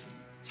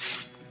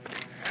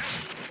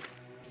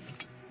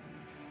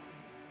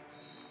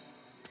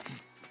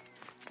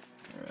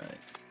 Alright.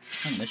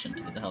 On mission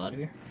to get the hell out of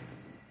here.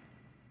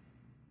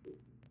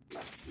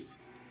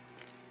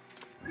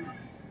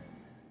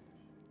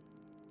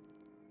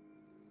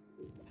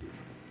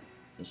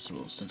 This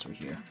will, since we're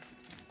here.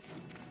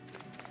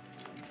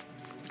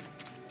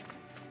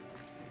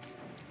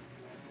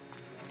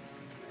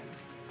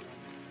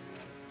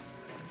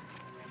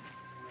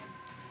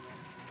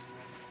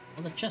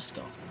 Where'd the chest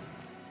go?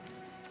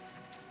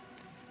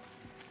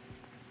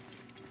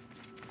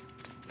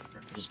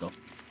 Just go.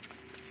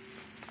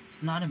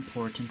 It's not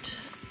important.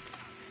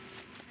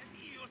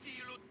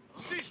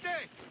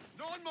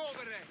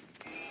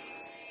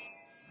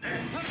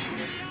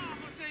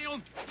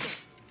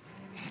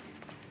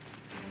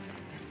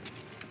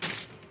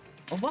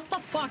 Oh, what the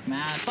fuck,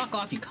 man? Fuck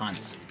off, you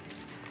cunts.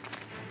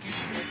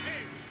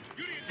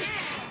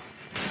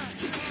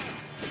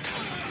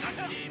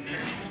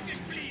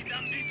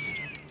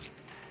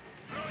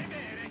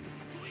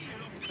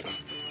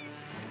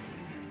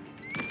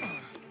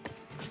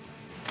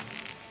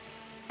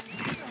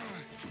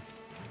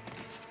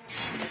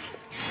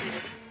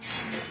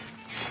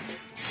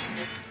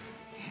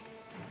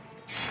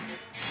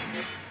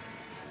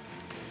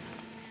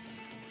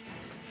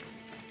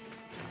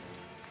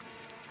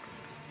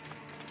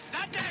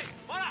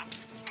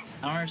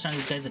 I don't understand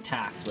these guys'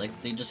 attacks. Like,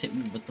 they just hit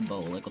me with the bow.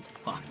 Like, what the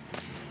fuck?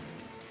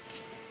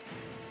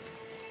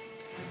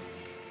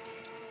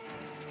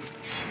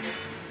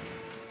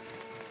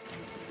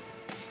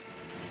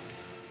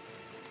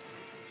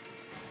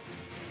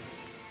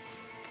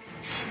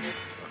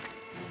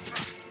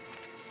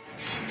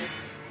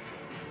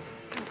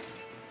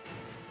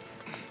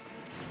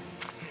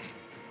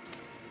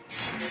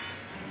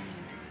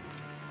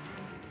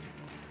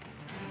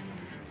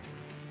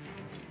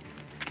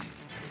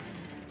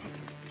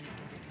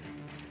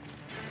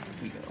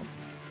 We go.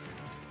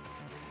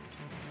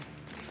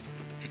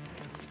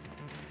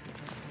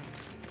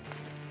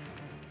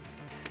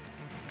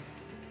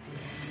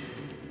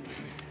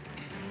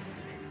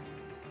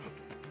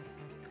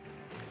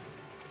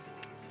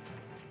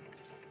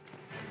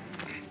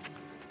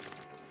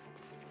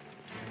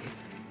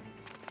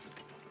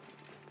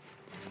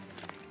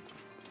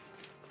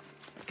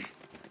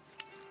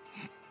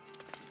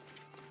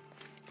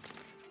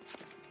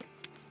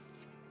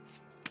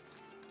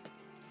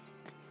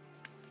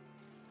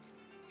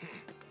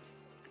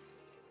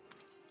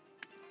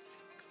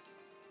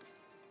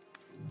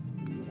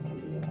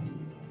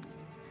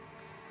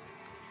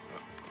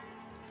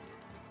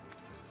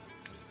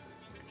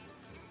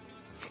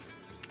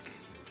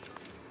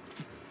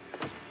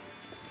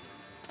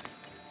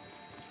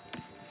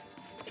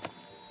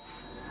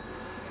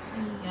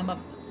 I'm up.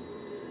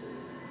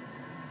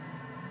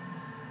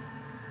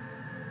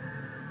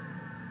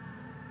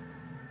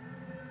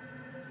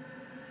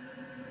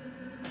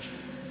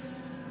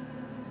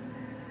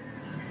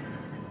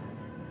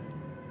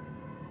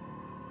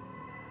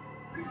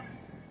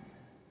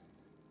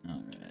 All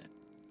right.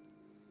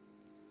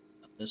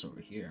 Got this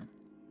over here.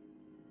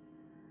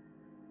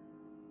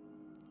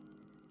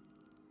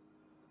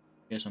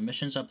 Okay, so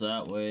missions up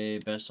that way.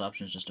 Best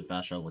option is just to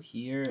fast travel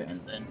here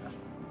and then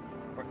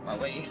work my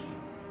way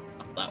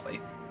up that way.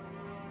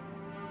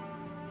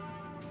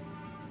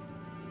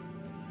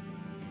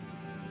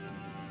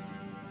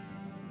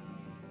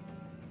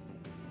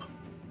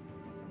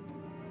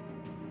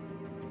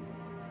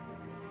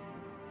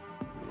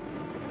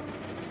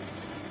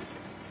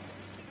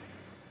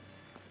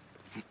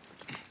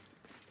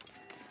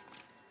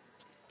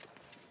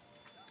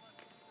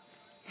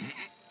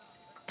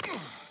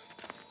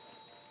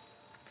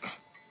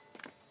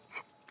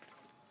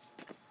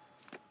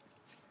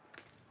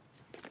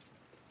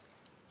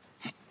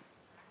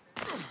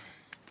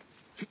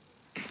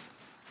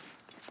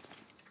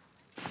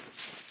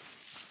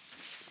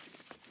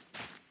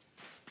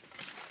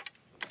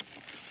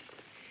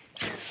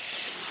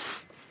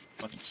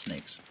 Fucking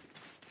snakes.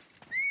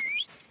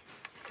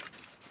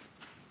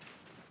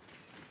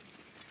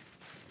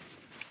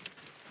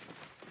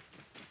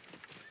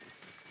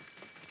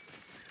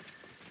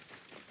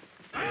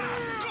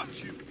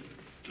 Got you!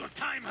 Your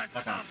time has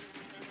come!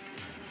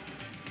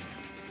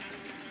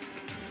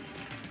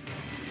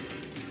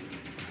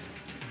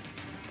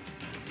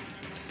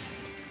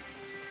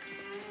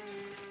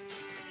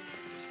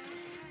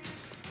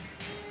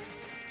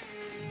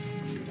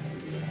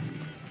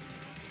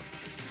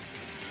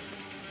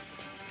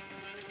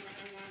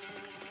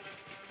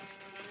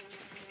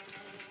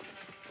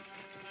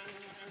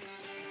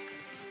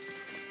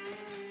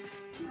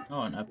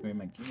 Oh, and upgrade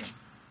my gear.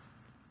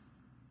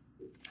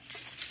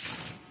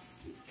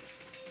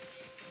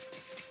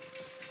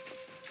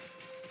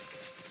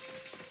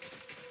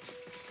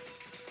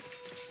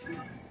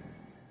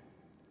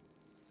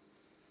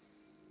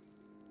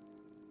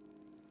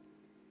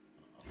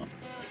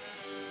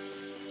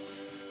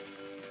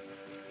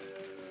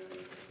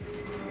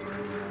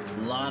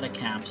 lot of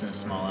camps in a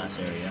small ass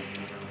area.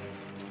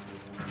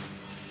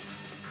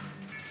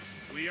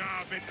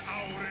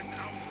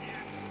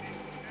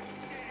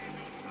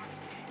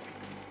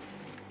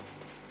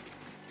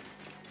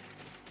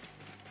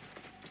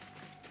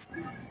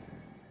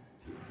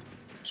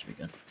 Should be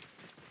good.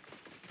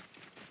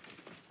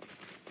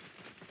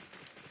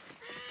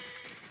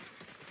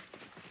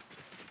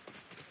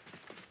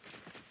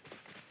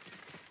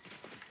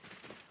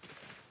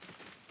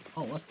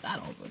 Oh, what's that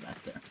all the way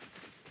back there?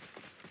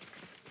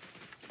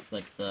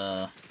 Like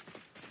the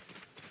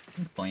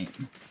point.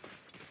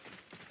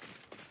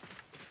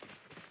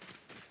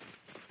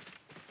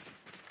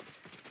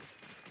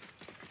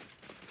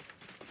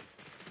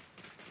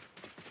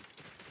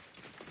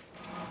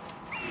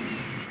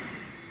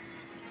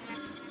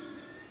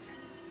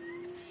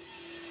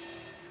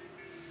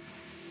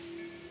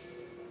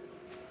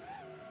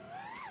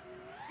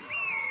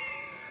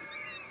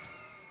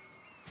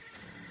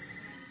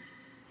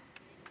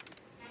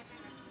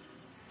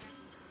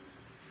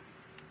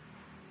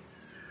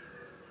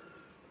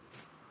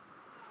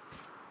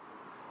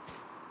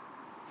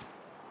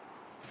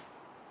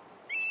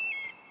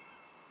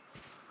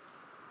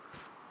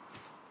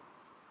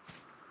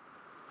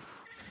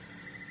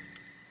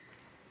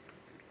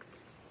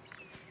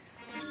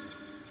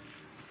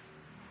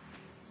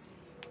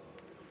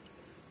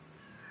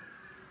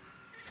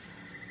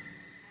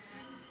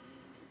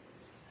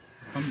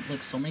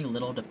 Like so many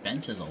little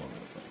defenses all over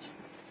the place.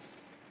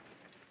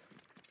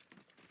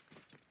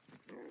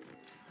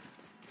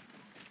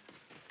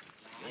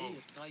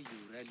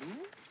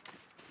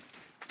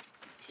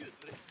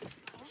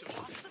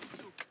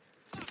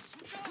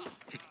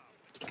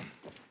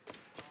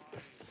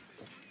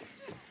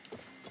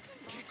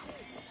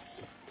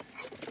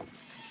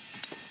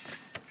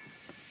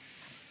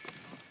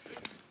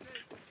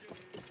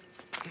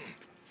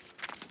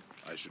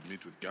 I should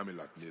meet with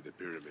Gamilat near the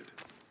pyramid.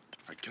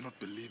 I cannot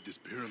believe this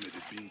pyramid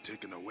is being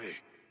taken away.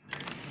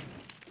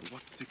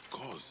 What's the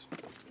cause?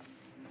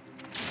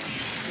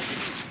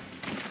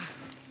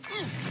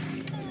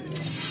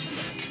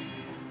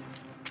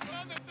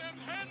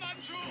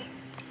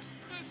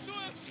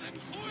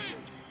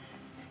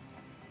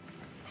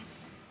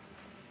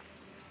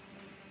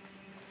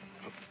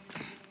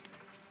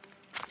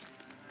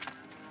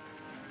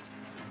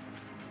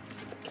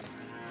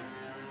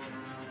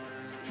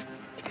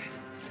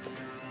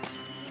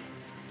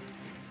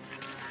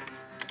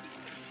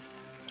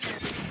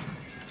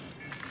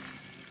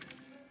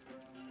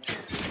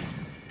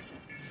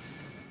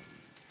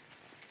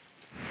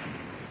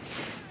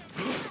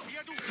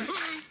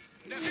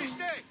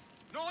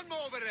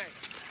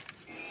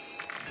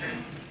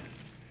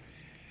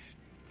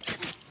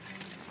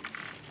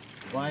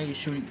 Why are you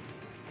shooting?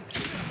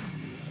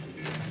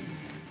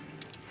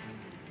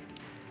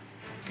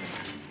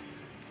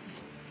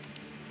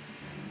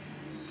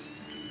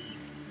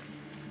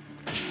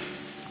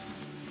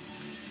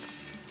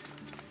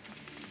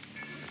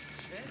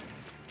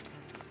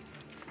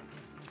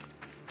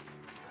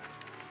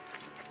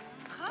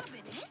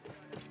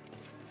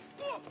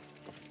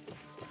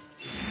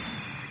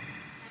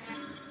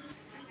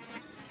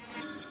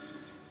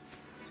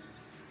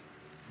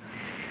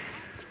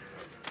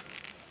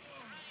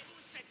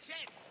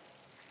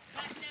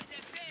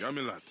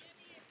 Gamilat,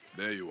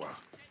 there you are.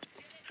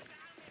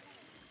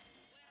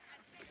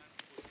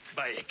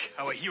 Bayek,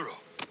 our hero.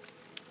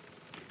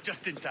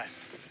 Just in time.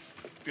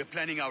 We are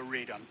planning our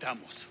raid on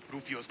Tamos,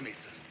 Rufio's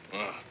mason.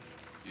 Ah,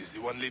 he's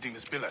the one leading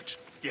this pillage.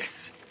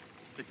 Yes.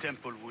 The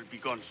temple will be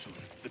gone soon.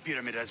 The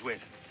pyramid as well.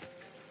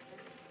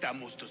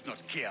 Tamos does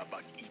not care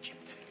about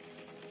Egypt.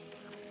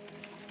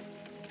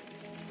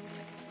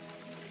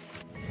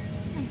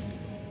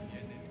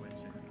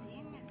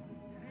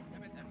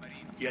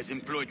 He has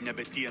employed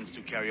Nabateans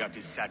to carry out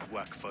his sad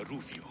work for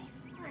Rufio,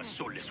 a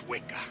soulless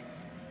Weka.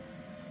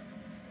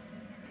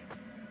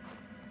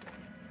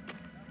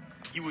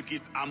 He would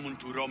give Amun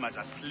to Rome as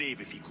a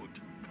slave if he could.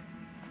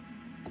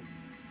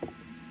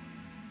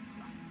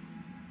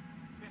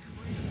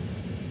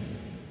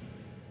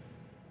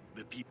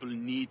 The people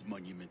need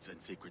monuments and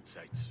sacred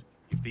sites.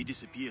 If they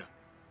disappear,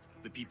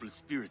 the people's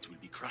spirit will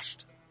be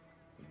crushed.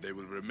 They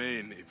will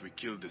remain if we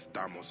kill this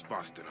Damos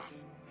fast enough.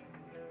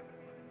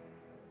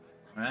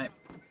 Alright,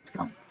 let's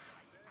go.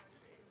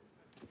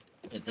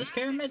 Wait, this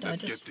pyramid?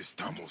 Let's get this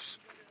Damos.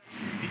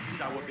 This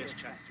is our best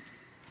chance to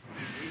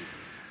kill him.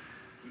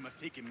 We must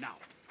take him now.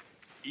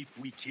 If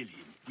we kill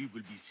him, we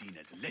will be seen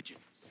as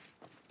legends.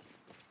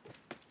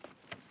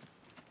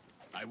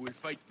 I will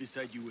fight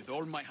beside you with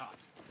all my heart.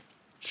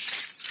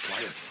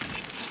 Quiet.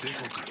 Stay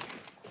focused.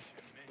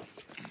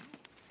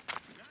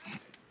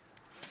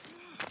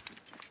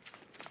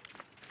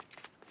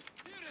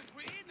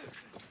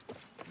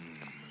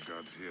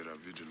 Guards here are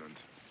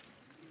vigilant.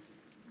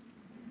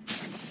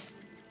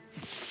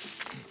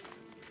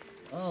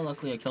 Oh,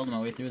 luckily I killed my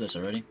way through this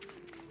already.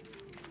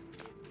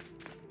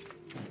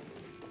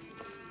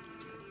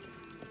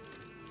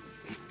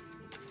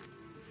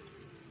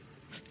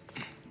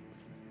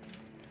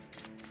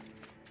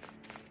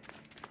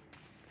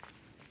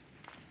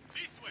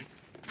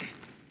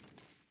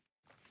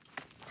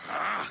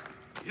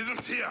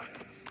 Not here!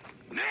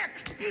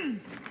 Neck!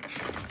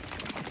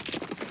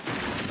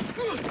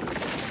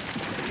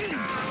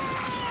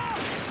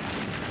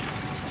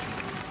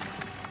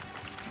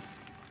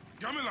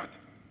 Gamelat!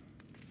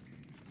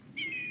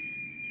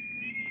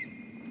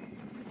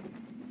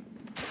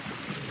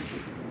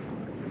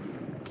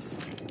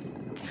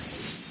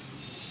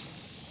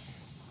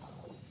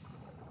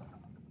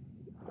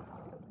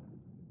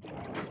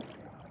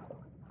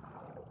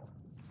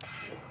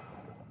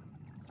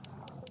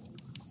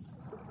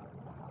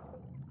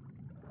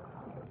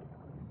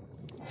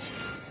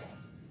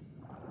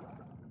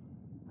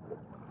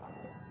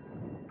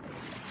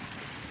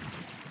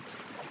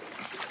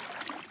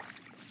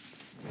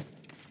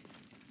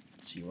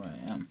 See where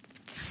I am.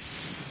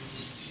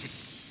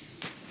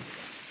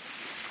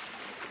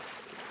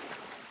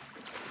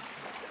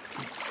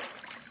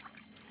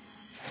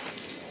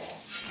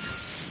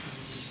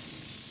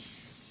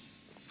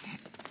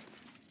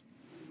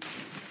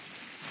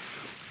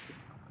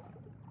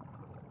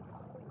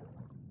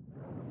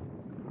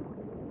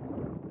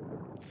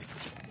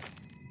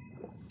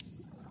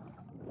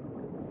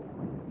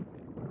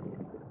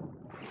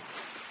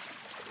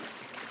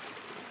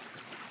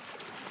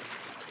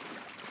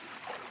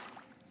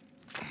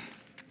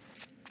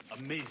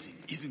 Amazing,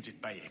 isn't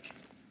it, Bayek?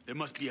 There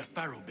must be a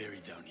pharaoh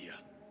buried down here.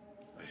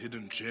 A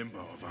hidden chamber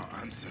of our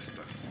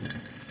ancestors.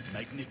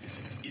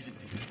 Magnificent, isn't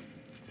it?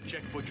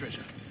 Check for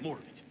treasure, more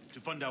of it, to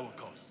fund our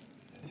cause.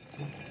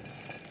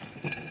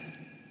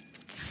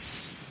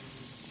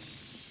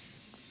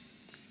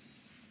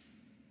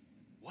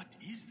 What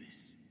is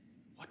this?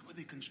 What were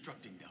they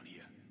constructing down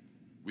here?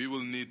 We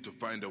will need to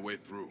find a way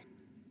through.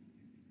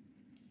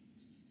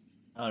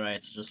 Alright,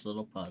 it's just a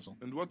little puzzle.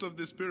 And what of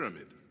this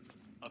pyramid?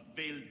 A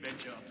failed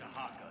venture of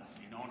Taharka's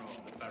in honor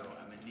of the pharaoh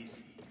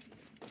Amenisi.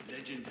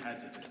 Legend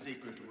has it a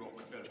sacred rock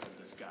fell from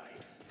the sky.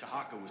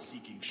 Taharka was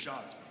seeking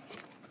shards from this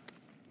rock.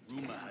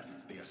 Rumor has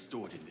it they are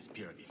stored in this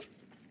pyramid.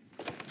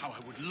 How I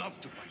would love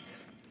to find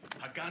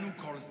them. Haganu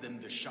calls them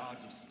the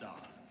Shards of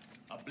Star.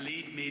 A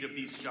blade made of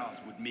these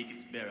shards would make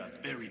its bearer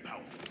very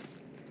powerful.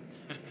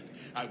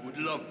 I would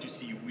love to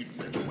see you wield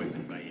such a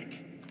weapon,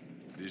 Bayek.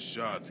 These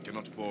shards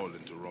cannot fall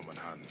into Roman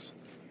hands.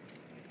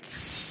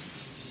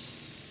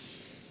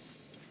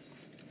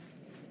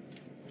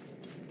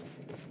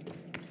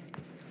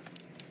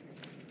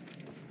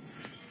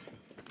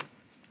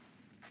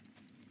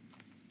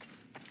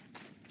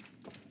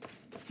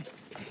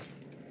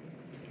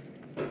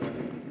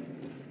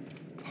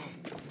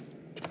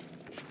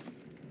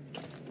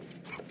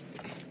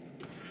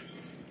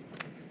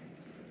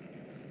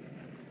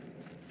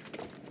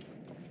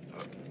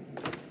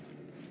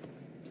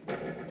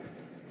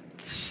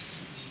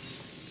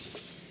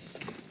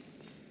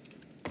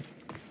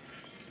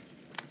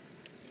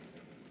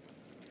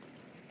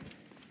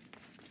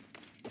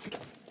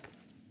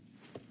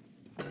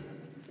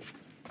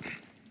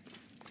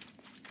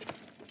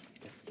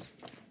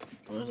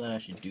 What does that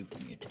actually do for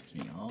me? It takes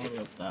me all the way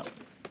up that way.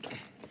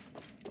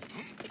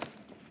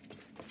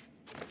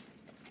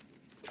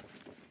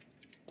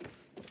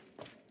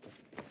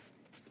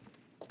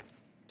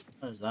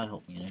 How does that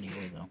help me in any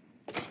way, though?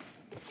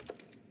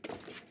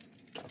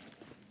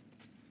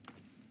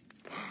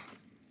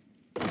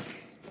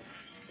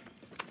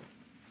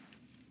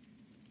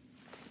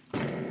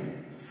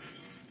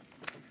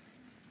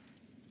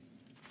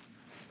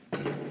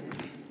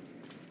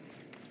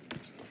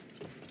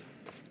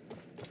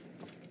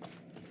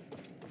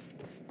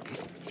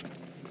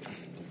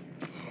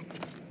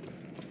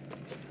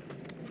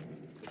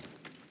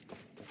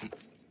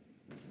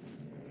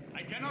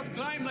 I cannot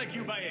climb like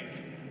you, Bayek.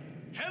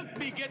 Help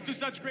me get to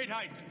such great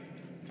heights.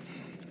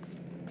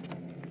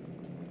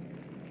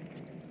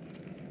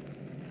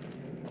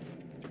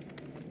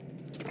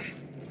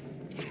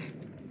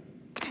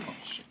 Oh,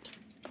 shit.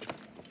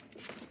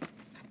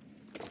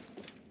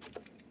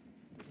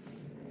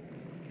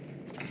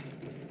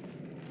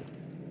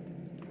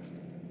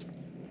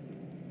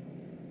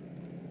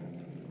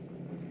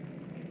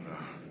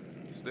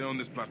 Stay on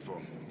this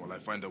platform while I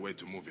find a way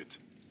to move it.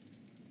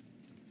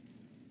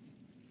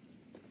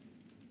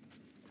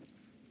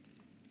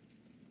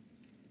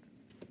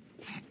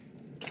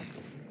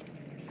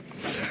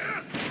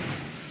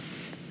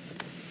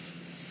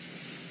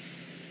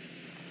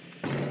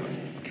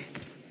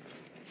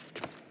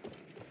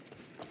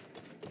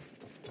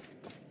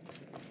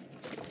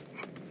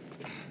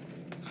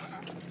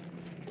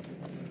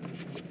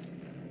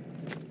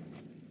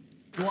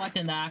 What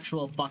in the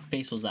actual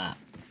fuckface was that?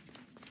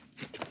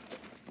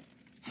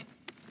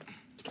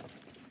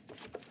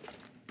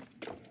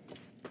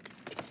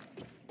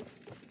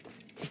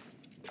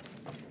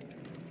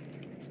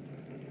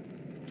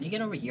 Can you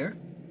get over here?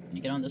 Can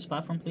you get on this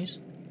platform, please?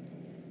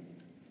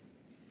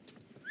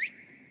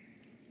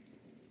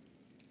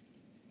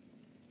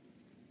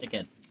 Take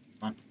it.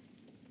 Come on.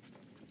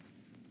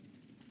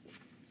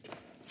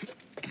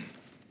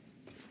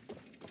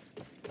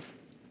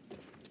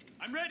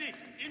 I'm ready.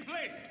 In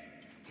place.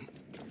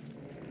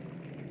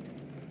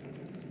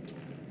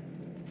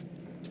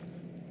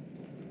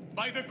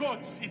 By the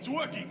gods, it's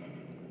working.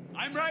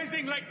 I'm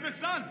rising like the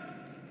sun!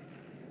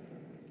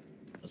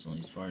 That's only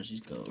as far as he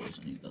goes.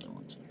 I need the other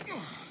ones.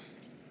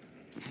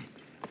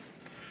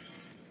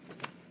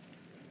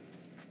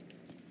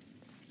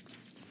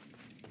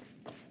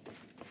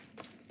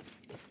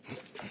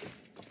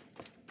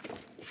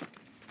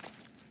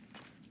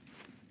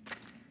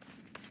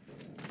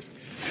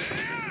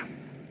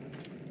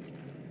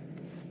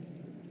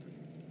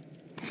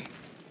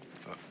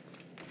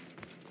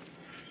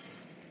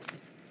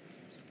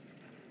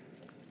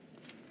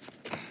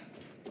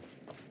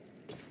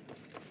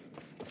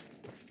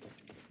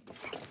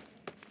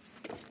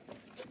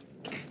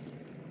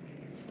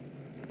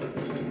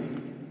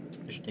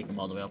 I should take him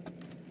all the way up.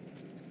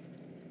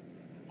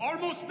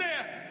 Almost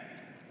there!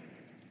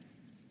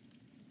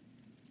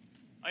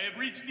 I have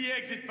reached the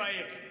exit,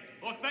 Bayek.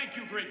 Oh, thank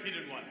you, great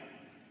hidden one.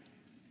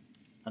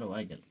 How do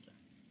I get up there?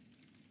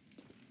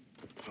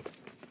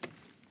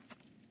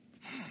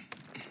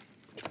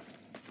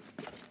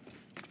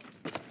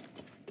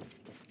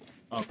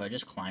 Oh, can I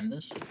just climb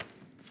this?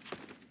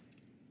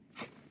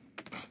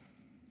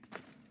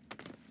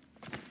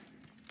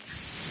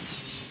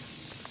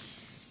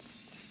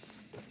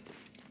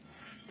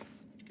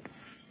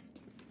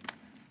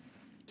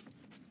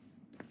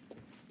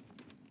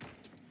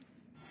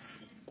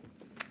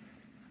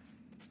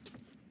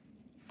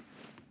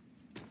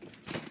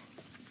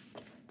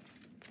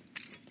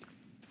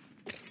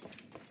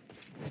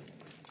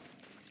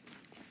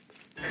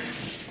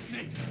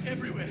 Snakes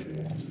everywhere.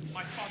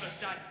 My father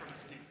died from a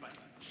snake bite.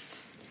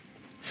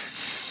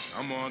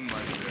 Come on, my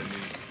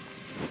Serni.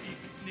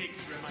 These snakes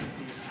remind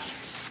me of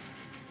Alice.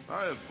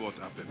 I have fought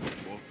Appen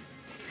before.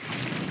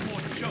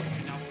 More junk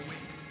in our way.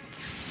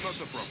 Not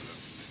a problem.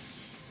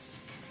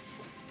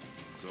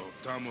 So,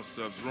 Tamos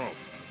serves Rome.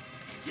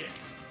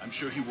 Yes, I'm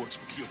sure he works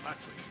for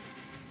Cleopatra.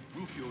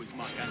 Rufio is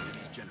Mark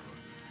Antony's general,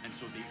 and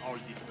so they all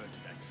defer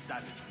to that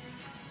savage.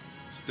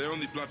 Stay on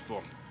the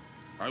platform.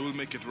 I will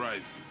make it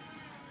rise.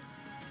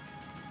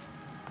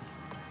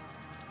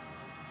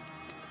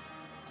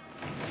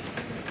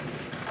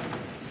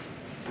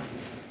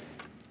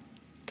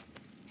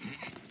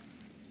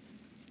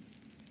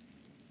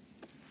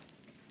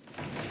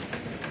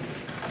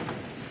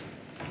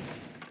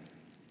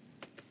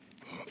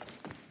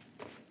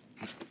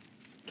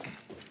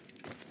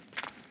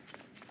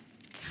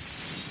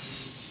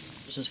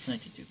 What's this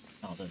connected to?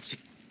 Oh, this.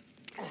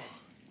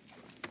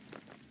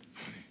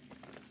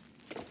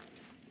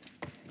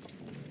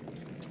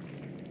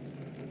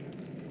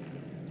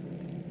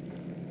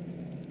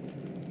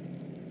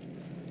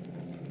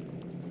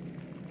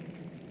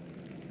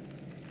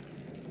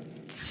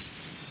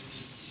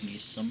 Need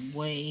some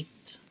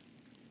weight.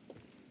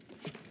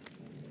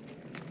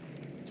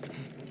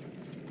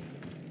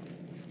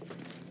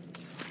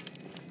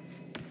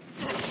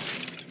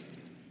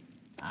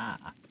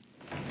 Ah.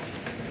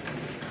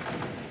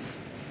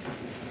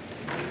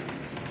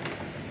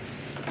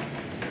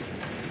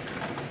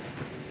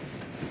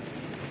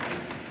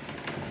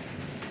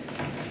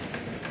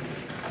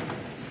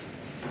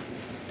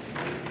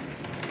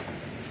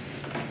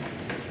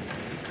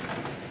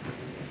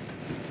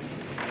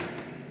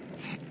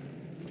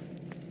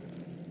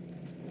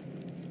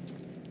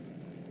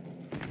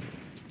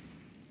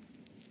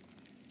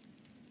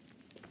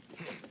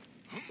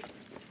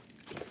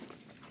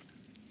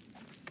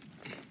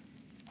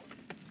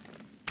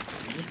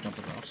 Just jump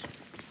across.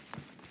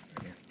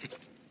 Right here.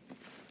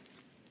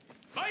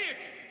 Bayek!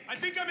 I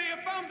think I may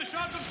have found the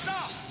shards of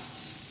star!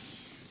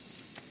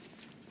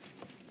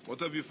 What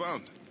have you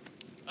found?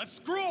 A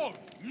scroll!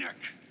 Nyeh.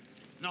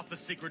 Not the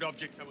sacred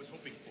objects I was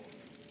hoping for.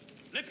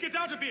 Let's get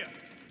out of here!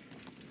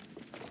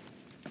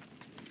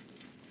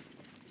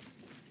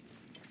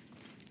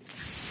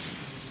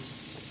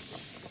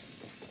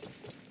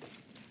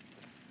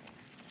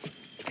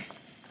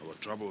 Our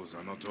troubles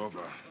are not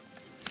over.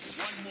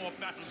 One more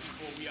battle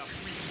before we are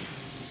free.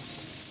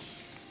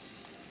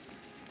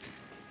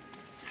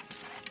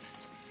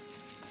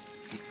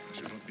 I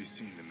should not be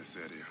seen in this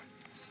area.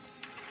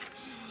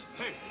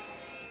 Hey!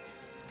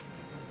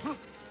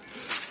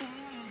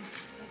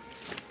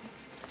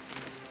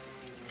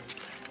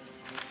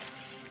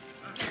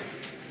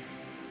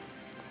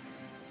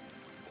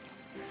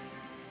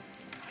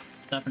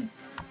 What's happening?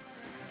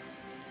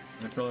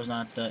 The controller's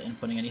not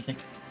inputting anything.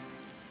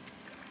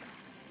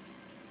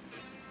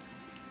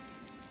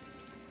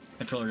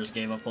 Controller just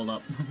gave up. Hold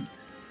up.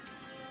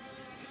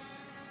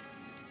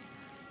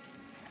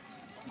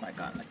 Oh my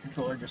god, my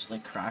controller just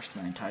like crashed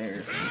my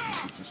entire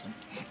PC system.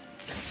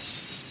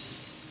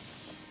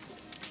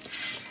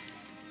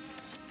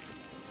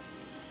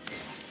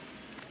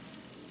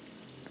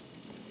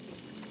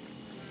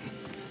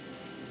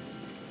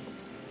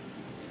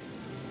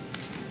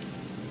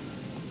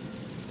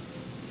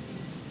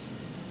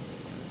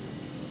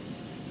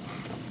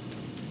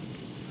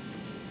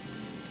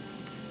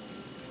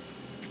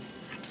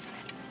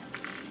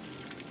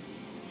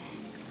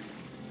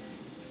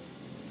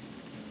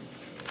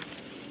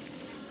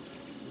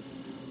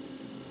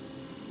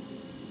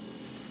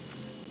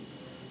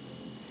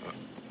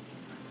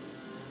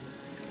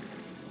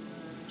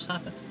 What's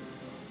happened?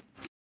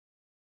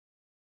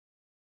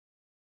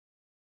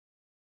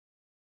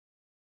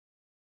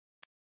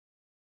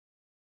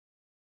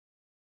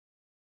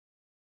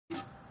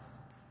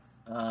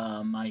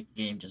 My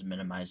game just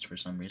minimized for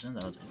some reason.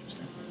 That was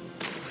interesting.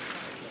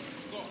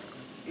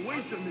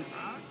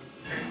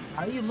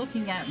 How are you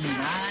looking at me,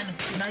 man?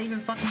 You're not even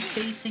fucking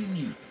facing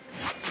me.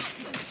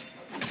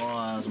 Oh,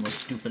 that was the most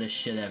stupidest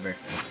shit ever.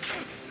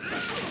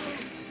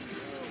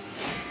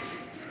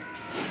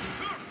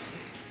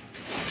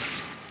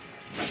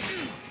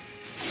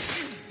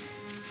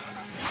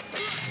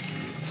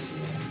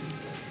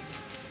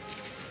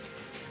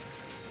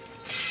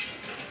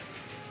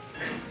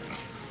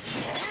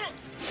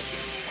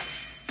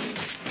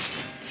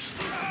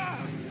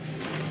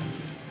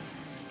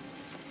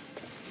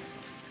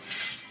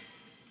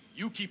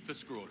 You keep the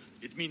scroll.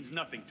 It means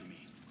nothing to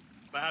me.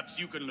 Perhaps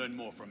you can learn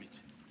more from it.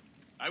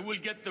 I will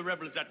get the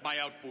rebels at my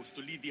outpost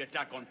to lead the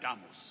attack on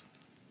Tamos.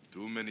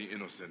 Too many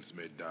innocents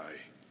may die.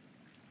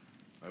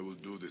 I will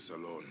do this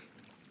alone.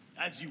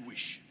 As you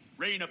wish.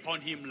 Rain upon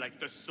him like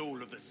the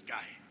soul of the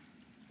sky.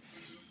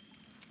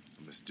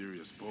 A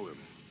mysterious poem.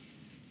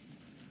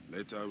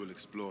 Later I will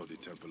explore the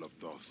Temple of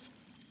Thoth.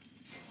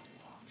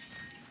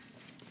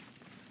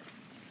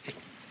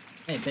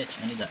 Hey,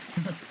 bitch, I need that.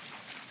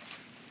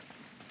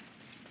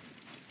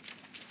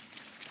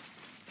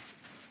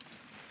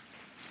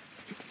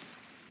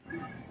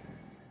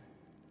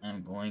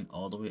 I'm going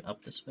all the way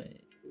up this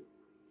way.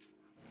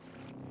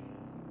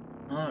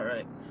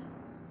 Alright.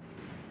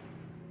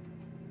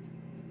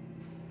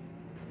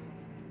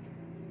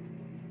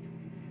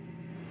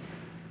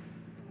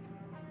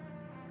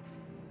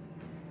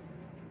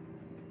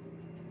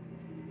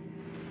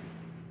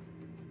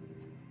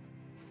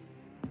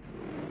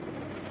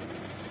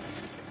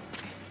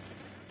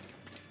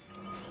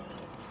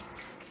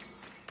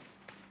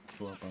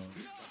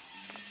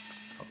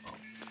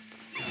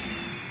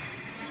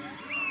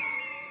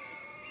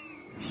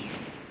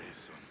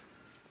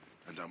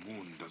 And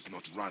Amun does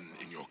not run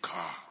in your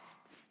car.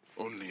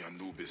 Only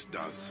Anubis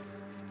does.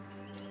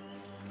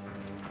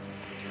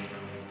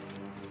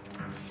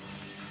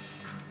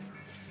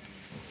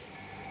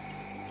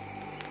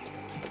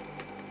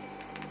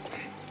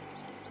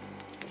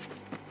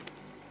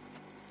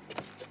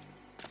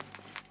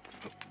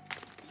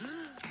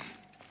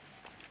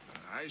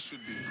 I should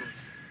be cautious.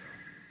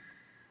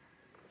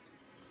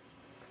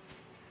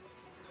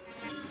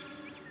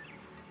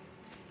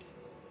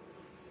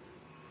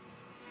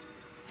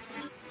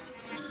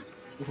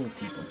 Ooh,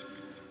 people.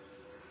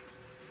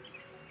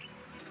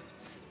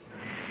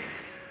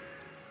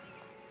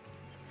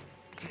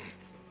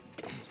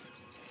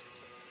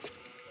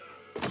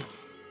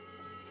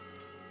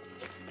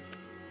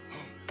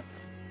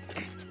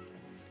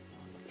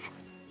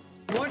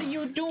 What are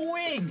you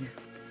doing?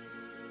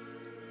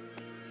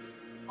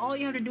 All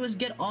you have to do is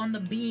get on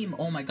the beam.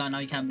 Oh my god, now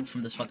you can't move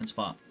from this fucking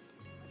spot.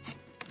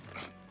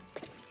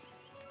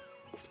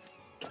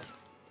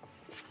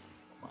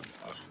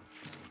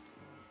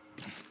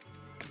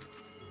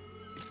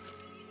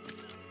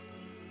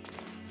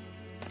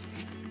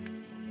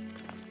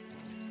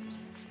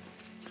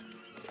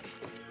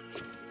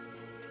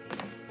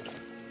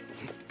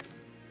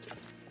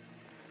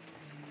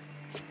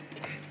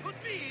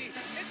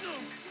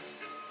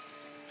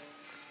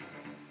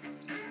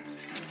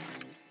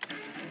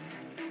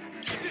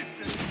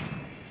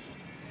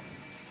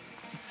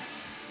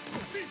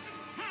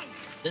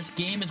 This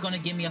game is gonna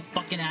give me a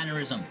fucking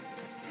aneurysm.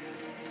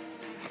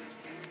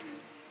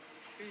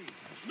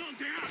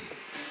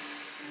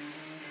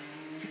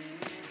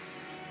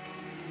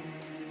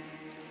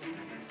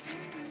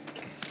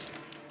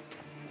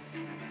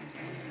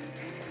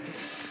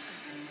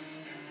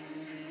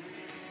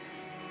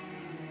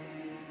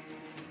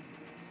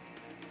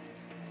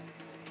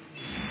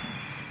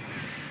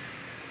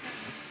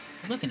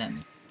 Looking at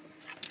me.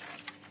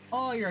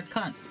 Oh, you're a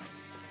cunt.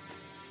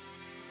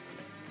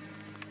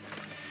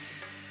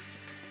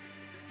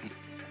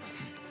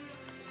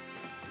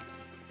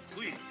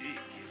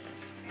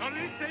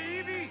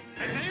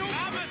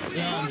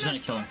 Yeah, I'm just gonna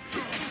kill him.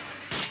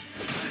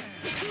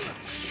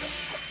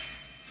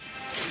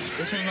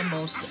 This was the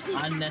most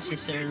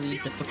unnecessarily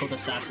difficult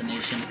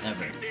assassination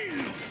ever.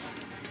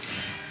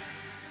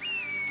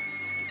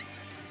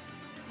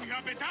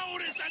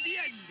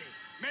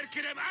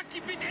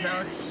 That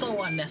was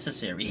so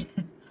unnecessary.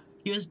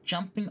 He was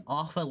jumping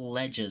off of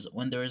ledges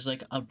when there was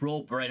like a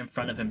rope right in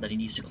front of him that he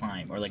needs to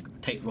climb, or like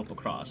tight rope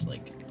across.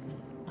 Like,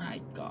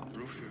 my god.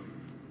 Rufio,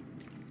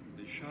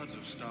 the shards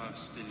of stars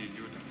still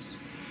elude us.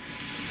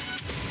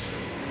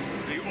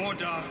 The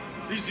order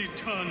is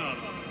eternal.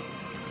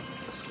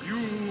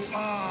 You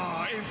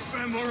are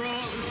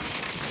ephemeral.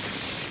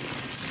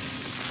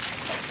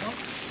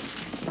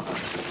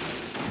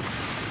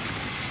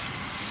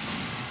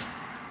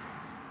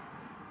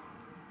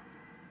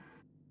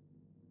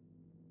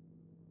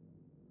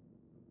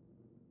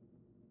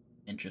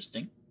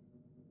 Interesting.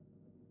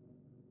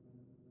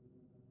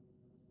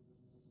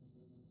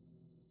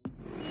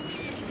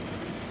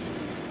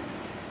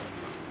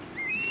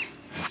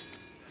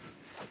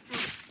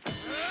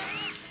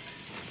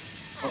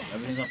 Oh,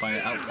 everything's on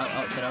fire. Out, out,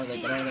 out, get out of there,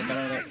 get out of there, get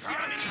out of there.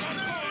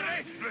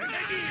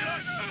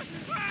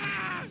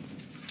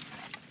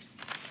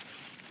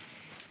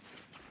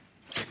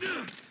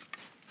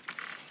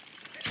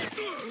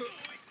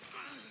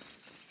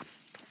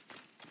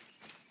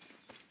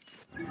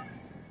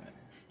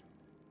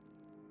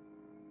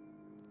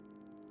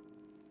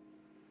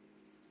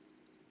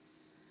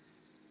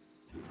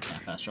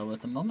 Can't fast travel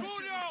at the moment.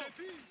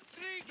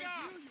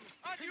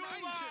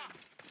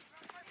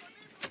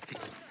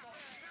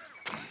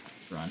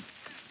 Run.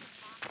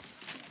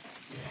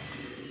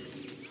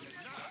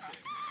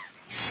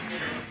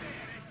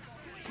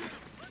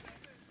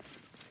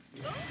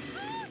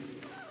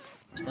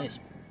 It's nice.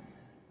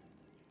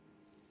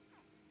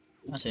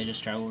 I say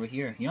just travel over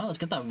here. You know, let's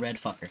get that red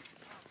fucker.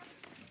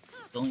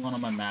 The only one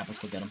on my map. Let's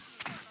go get him.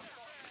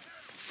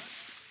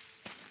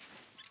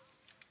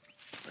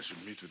 I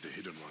should meet with the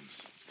hidden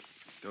ones.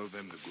 Tell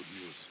them the good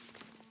news.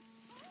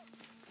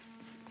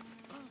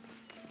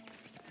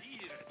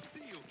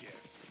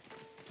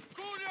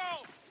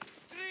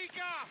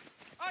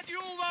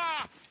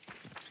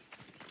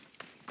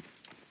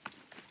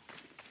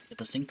 Get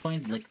the sync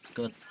point. Let's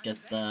go get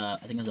the. I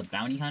think it was a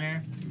bounty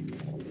hunter,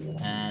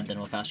 and then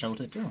we'll fast travel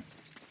to the crew.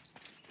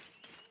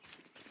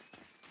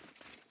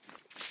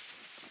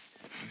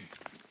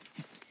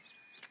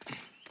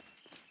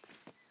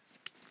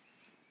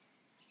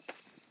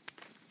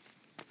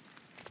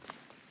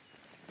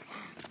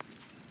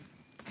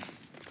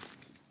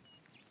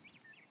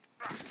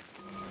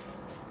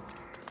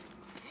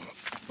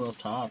 Up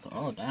top.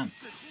 Oh damn.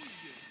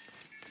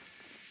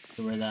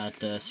 So where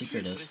that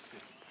secret is.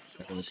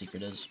 Check where the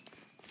secret is.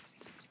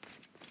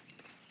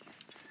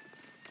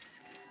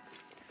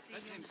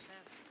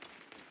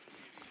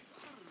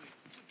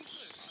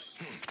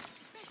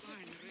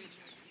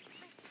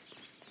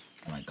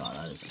 Oh my god,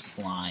 that is a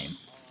climb.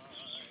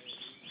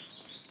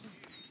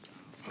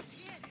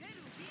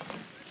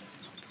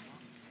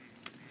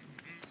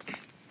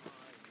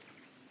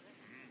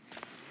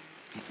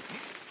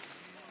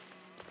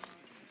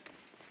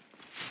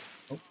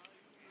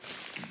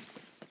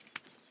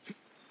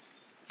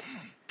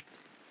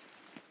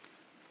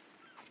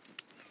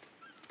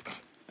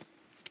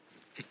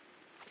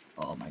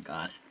 Oh my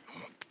god.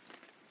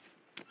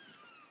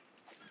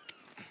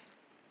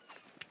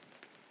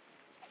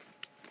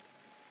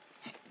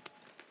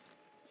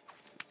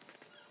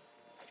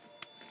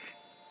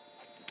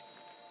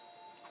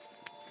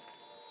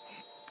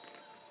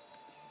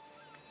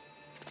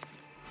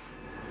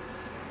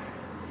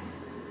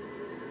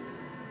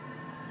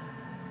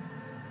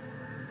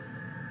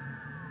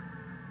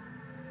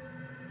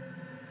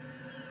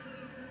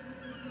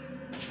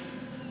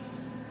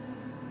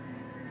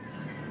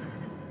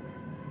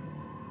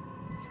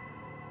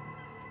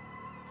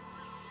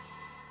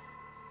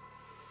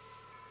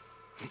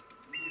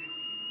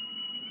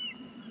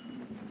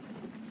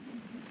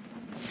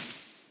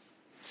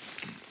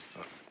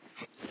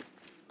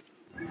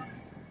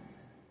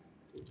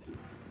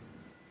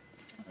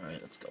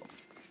 Alright, let's go.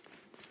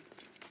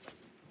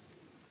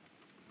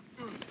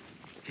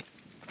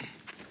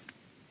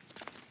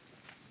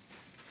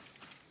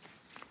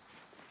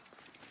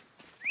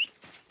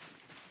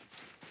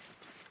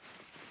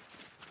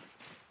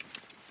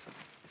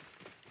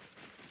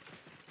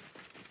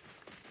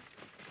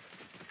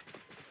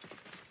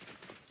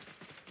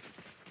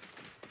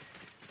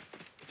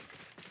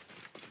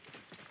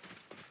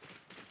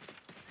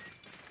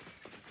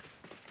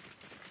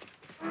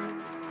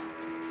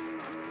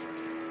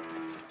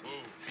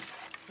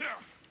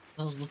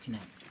 I was looking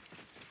at.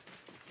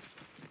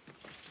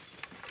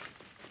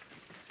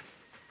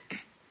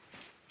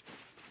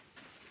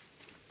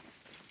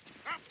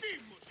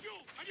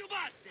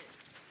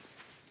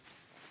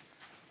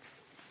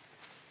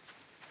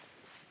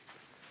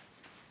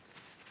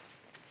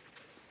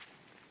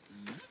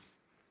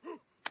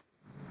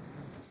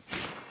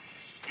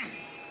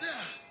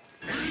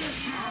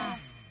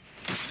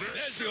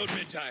 There's the old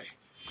Medjay.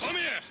 Come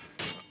here.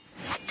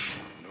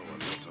 No one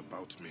knows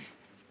about me.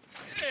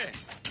 Hey,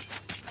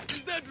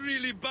 is that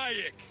really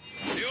Bayek?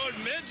 The old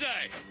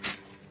Medjay?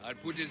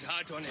 I'd put his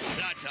heart on a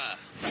platter.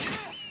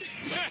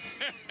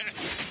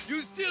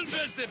 You still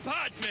dress the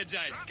part,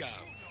 Medjay scum.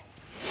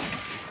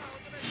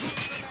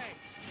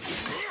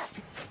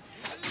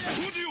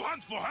 Who do you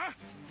hunt for, huh?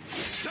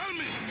 Tell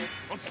me,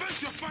 or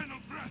face your final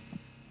breath.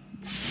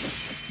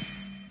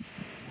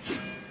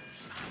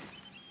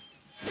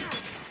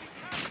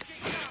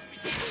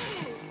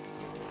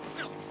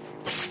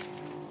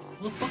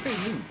 Who the fuck are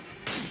you?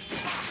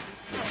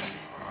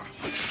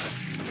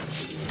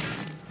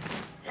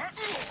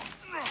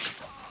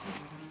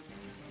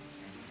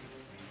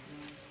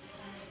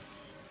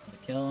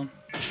 Kill him.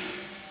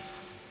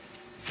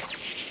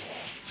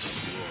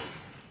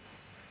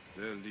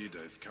 Their leader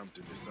is camped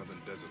in the southern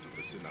desert of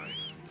the Sinai.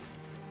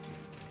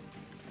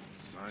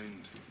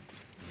 Signed,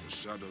 the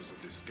Shadows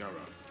of the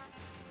Scarab.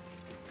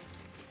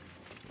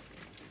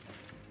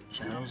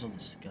 Shadows of the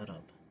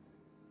Scarab.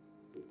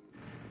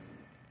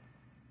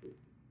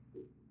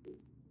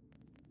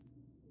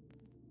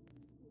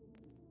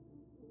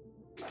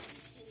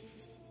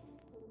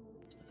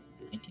 It's like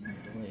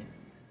 1900 away.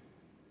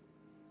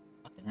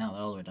 Fucking hell,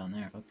 they're all the way down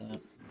there. Fuck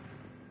that.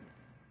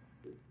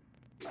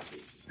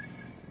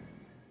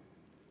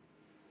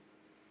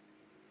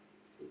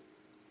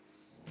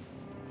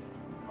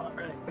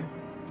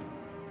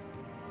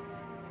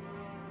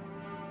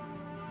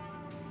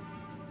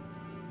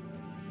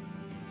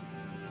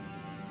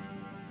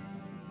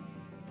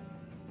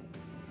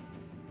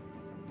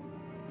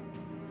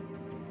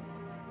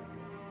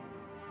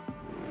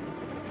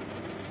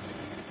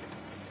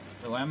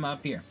 Why am I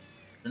up here?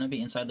 Shouldn't I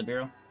be inside the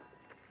bureau?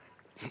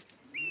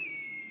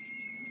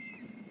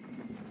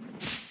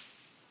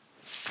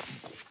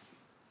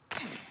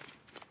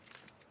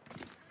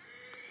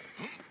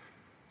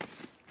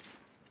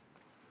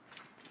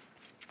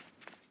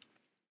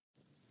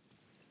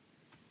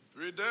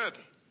 Three dead,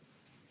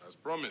 as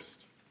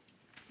promised.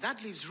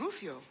 That leaves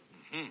Rufio.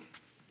 He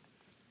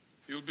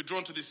will be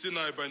drawn to the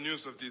Sinai by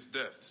news of these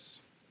deaths.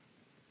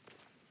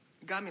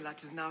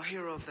 Gamilat is now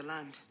hero of the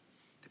land.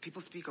 The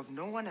people speak of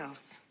no one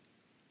else.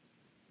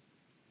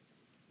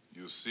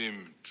 You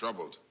seem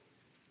troubled.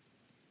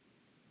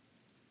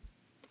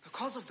 The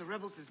cause of the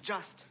rebels is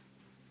just.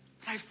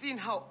 But I've seen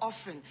how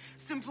often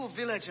simple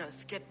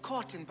villagers get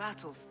caught in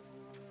battles,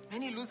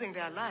 many losing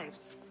their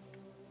lives.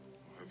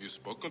 Have you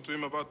spoken to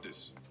him about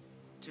this?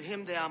 To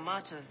him, they are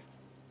martyrs.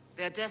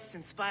 Their deaths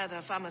inspire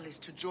their families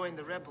to join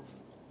the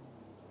rebels.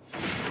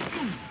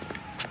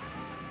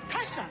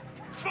 Kasha!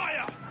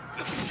 Fire!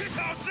 Get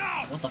out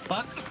now! What the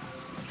fuck?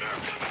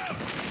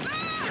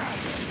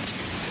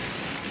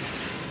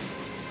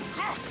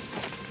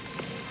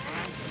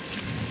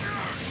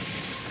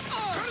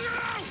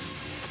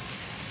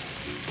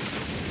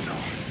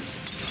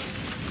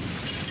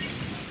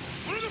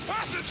 Through the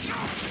passage!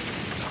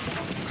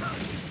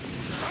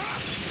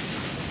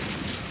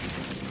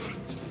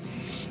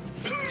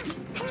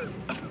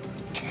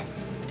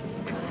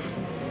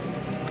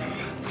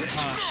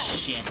 Oh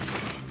shit.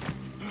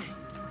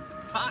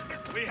 Fuck!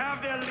 We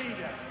have their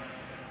leader.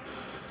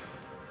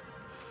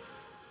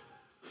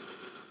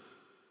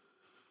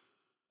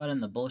 What in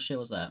the bullshit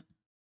was that?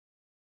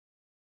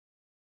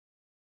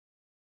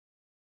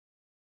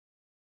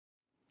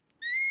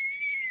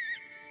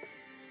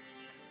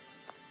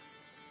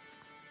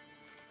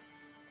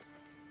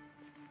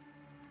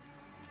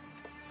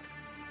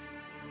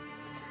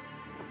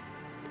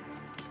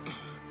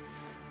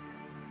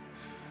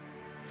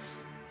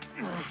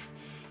 The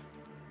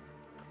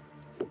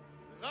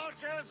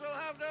Vultures will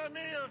have their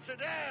meal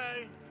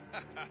today.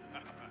 Hey,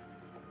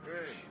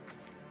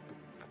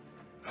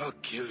 I'll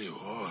kill you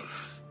all.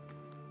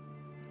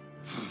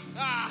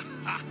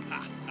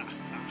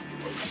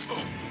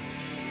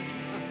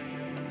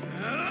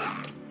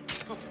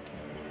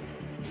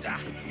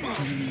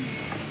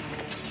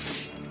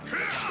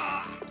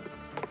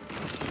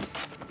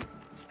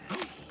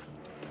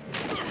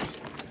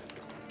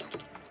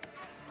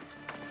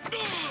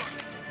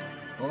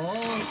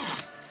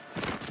 Oh!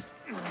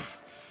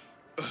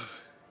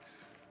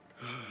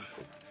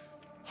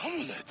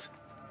 Amulet!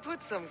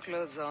 Put some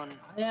clothes on.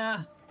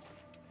 Yeah.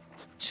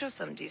 Show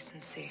some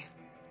decency.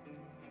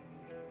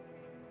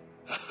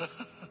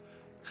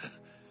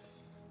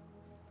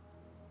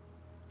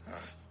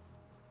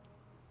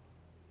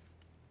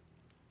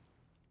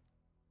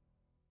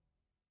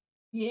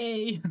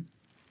 Yay!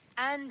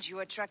 And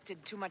you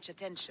attracted too much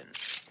attention.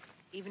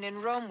 Even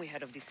in Rome, we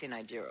heard of the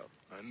Sinai Bureau.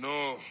 I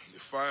know. The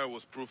fire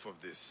was proof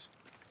of this.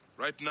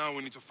 Right now,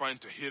 we need to find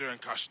Tahira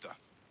and Kashta.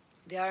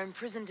 They are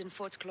imprisoned in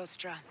Fort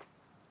Claustra.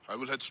 I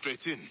will head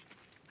straight in.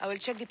 I will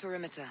check the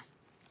perimeter.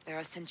 There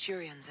are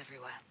centurions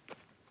everywhere.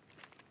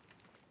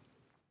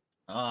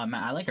 Oh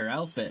man, I like her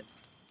outfit.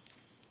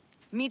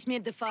 Meet me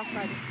at the far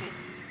side of the fort.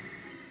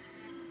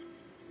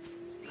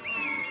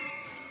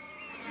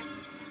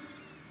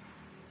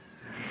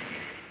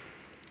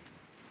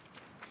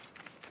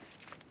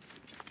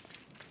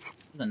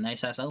 This is a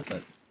nice ass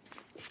outfit.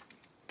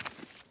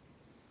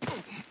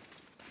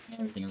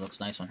 Everything looks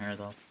nice on her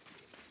though.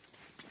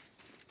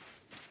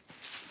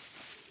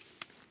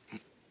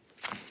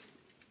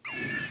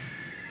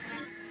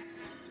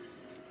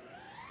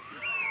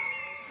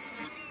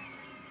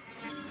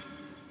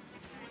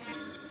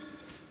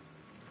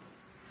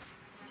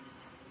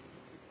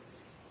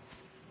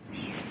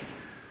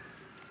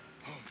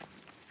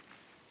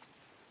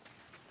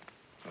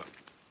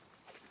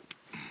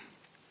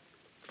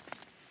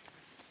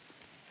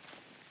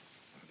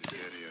 This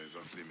area is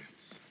off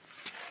limits.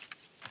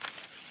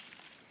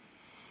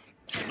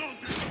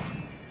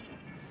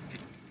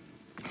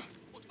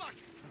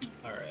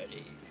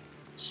 Alrighty.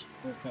 Let's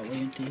work our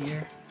way into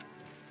here.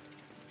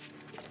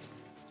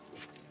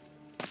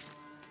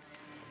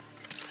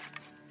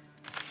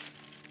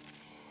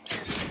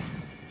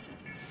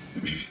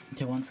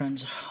 Okay, one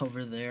friend's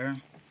over there.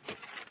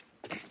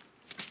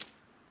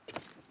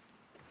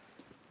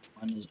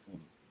 One is over.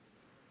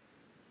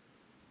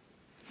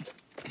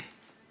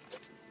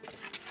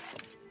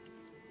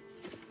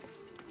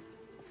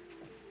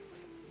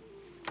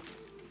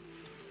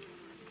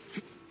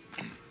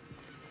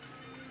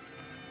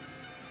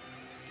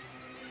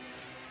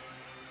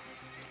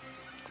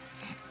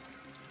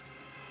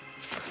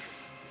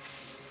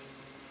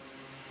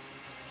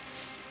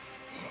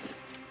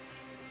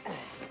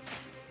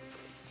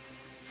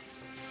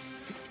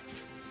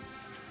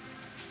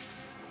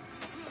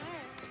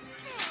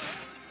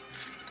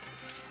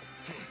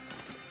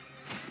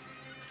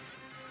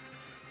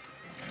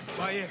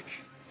 Bayek,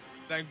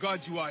 thank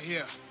God you are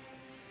here.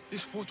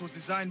 This fort was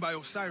designed by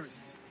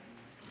Osiris.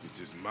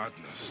 It is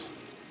madness.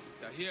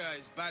 Tahira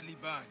is badly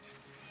burned.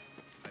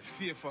 I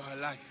fear for her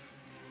life.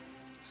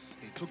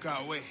 They took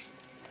our way.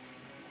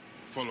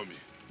 Follow me.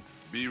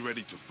 Be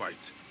ready to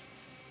fight.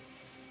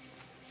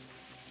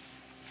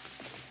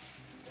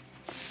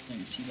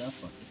 Didn't see that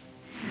fucker.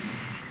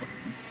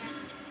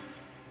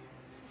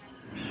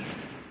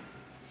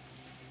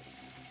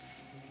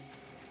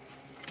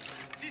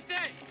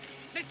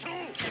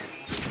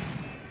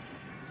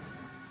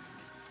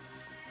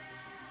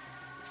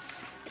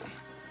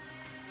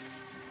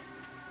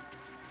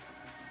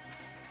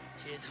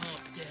 She is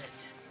half dead.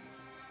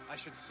 I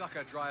should suck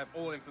her dry of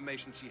all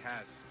information she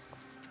has.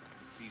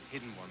 These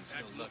hidden ones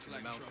still lurk in the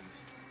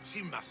mountains.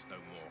 She must know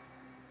more.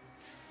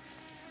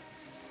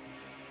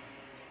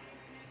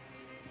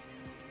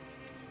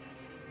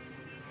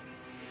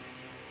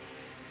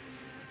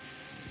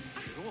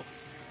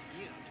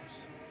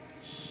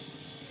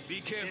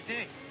 Be careful.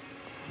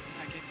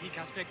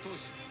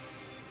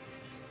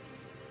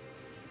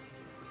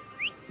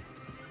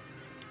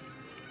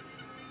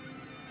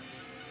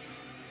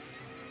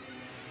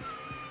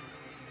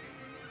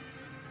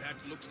 That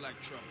looks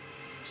like trouble.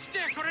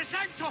 Stercore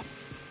sancto!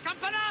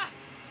 Campana!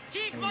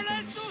 Hic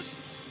molestus!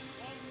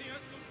 Omnia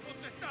sunt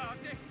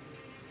potestate,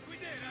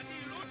 quidera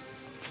dilus.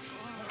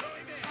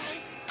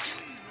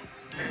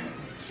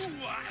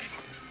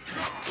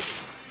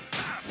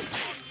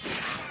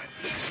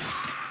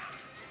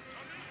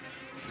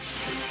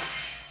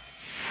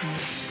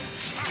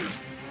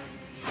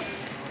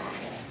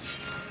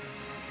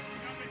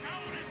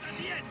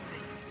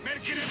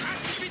 Mercere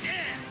rapide!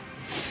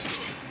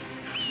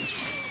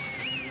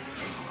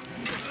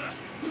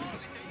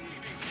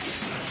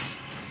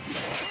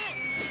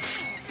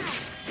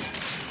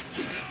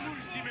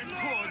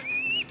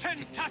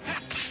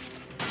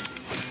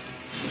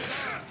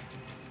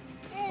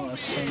 Oh,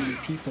 so many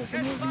people for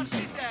no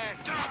reason.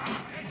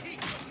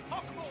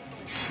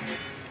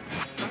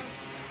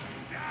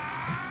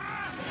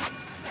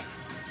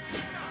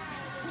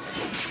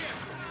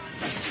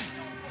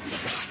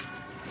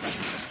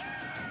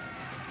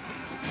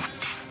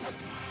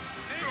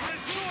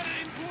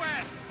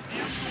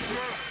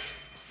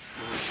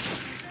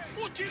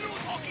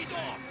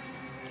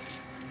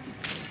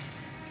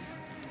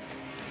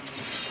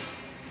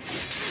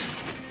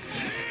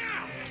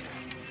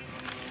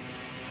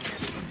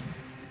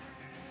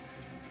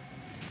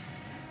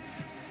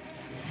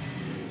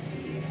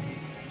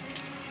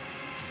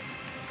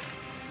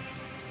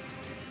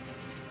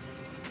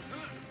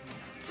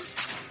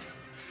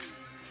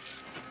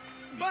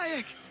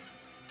 Bayek!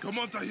 Come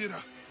on,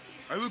 Tahira.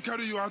 I will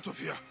carry you out of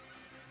here.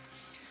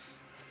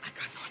 I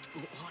cannot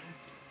go on.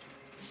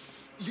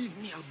 Leave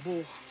me a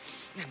bow,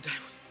 and I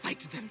will fight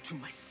them to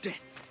my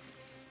death.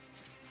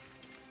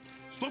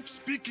 Stop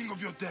speaking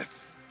of your death.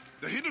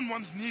 The Hidden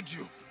Ones need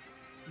you.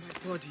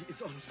 My body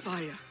is on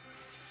fire.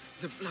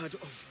 The blood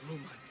of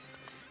Romans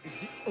is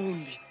the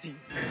only thing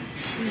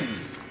that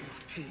eases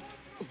this pain.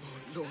 Oh,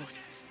 Lord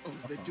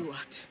of the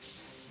Duat,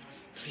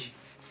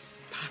 please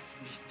pass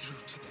me through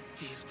to the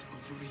field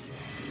of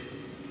reeds.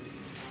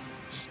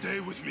 Stay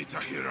with me,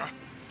 Tahira.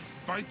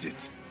 Fight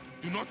it.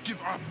 Do not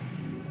give up.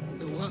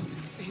 The world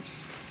is fading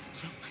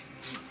from my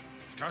sight.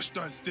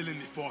 Kashta is still in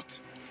the fort.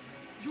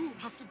 You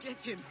have to get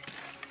him.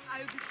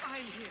 I'll be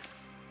fine here.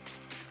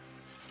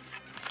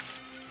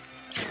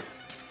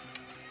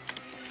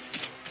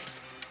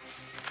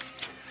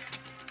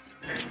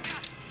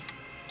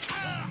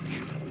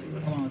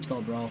 Come on, let's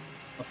go, bro.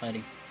 Stop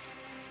fighting.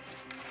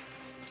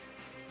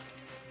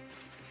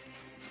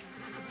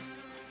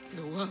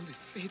 The world is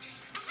fading.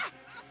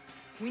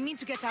 We need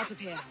to get out of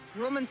here.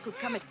 Romans could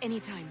come at any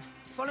time.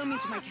 Follow me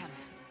to my camp.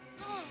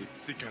 It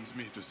sickens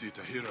me to see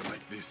Tahira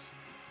like this.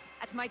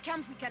 At my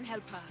camp, we can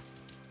help her.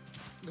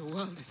 The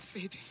world is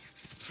fading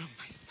from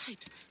my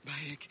sight,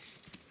 Bayek.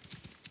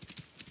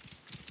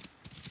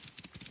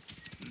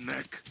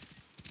 Neck.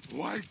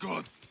 Why,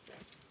 gods?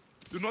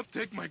 Do not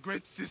take my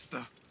great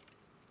sister.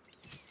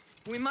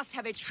 We must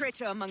have a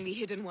traitor among the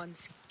Hidden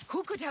Ones.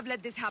 Who could have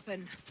let this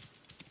happen?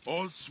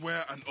 All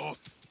swear an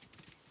oath.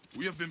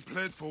 We have been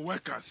played for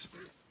workers.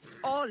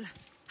 All?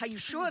 Are you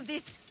sure of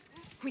this?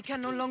 We can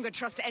no longer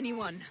trust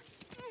anyone.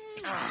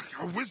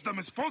 Our wisdom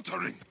is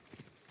faltering.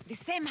 The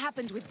same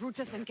happened with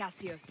Brutus and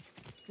Cassius.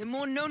 The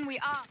more known we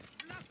are...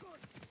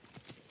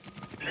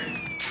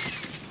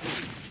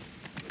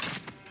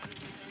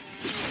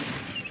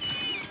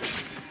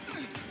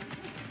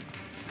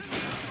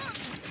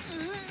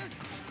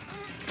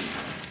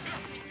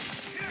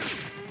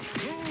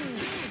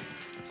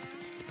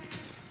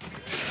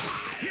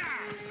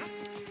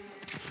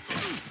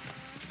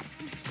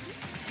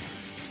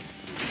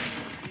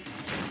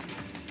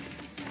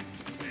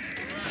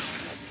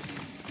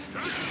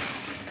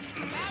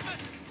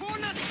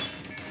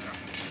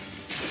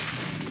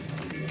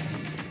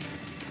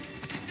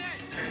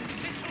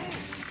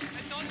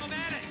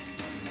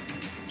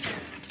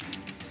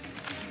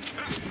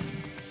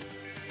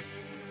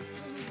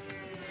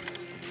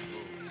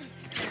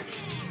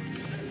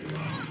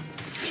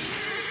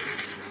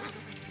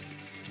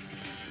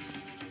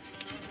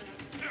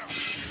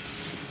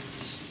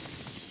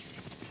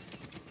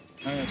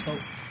 Alright, let's go.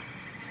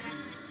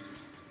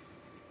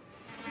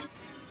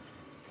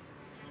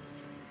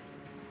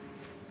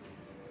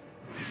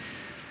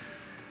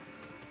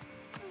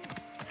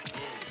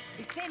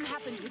 same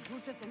happened with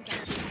Brutus and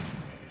Cassius.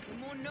 The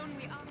more known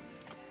we are...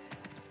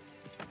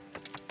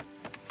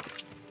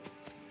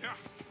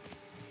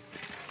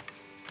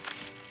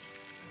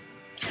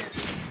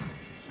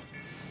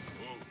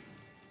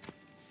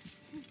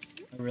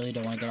 I really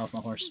don't want to get off my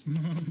horse.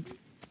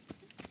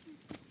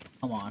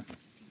 Come on.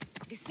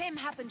 The same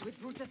happened with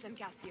Brutus and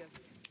Cassius.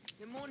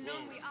 The more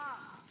known we are,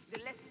 the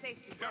less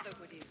safe the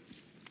Brotherhood is.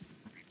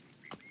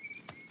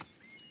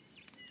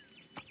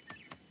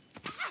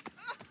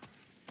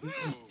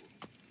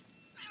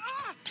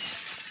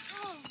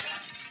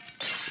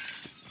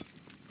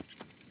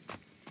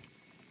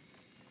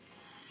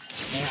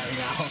 There we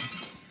go.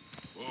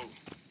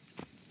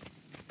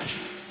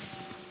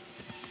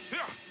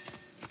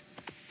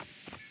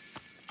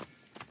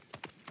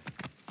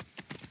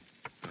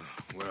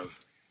 Well,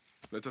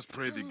 let us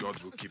pray the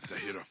gods will keep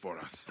Tahira for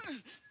us.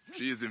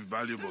 She is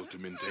invaluable to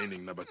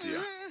maintaining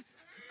Nabatea.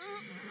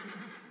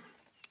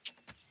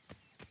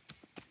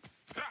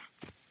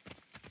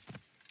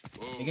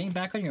 You getting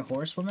back on your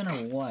horse, woman,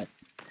 or what?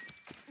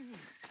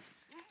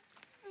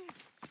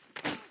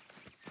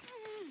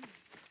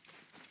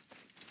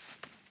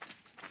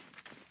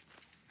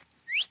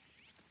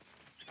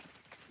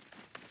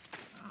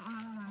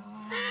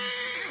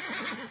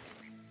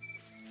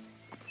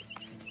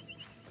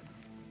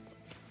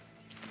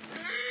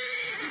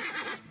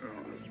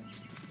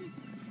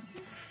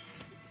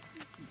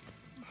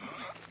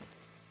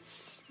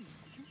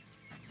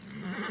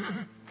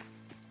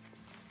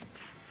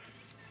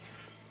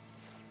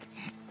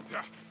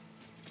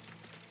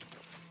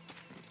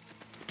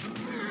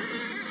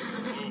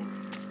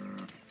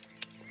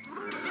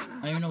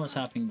 I don't even know what's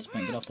happening at this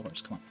point. Get off the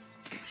horse, come on.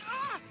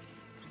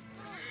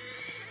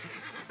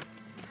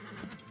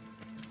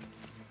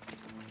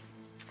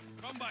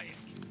 Come by it.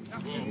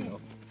 There we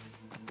go.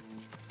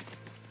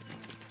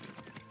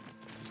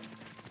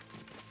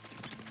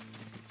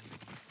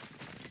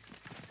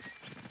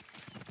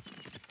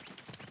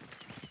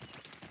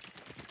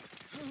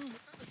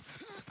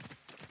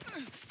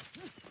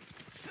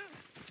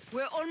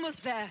 We're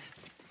almost there.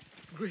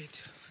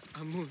 Great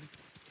Amun,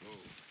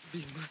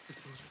 be merciful.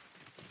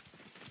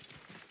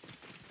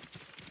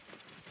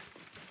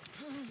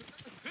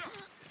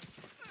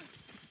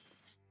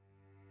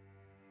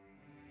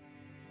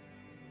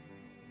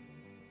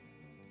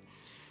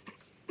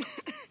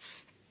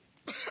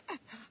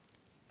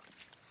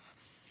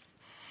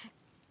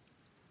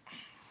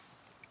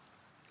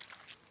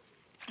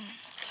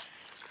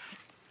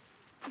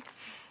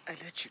 I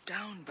let you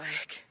down,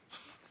 Bayek.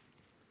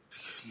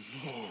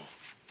 No.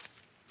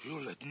 You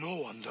let no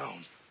one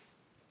down.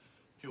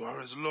 You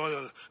are as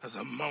loyal as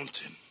a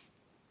mountain.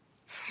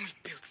 We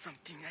built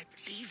something I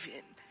believe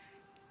in.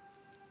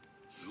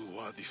 You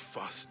are the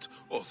first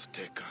oath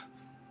taker,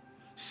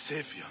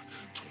 savior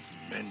to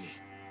many,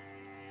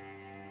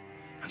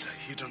 and a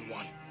hidden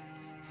one.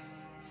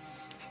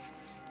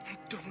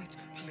 Don't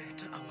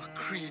let our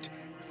creed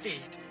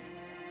fade.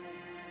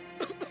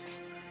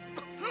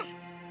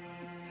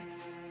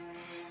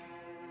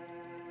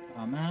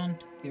 Oh man,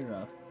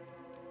 Hira.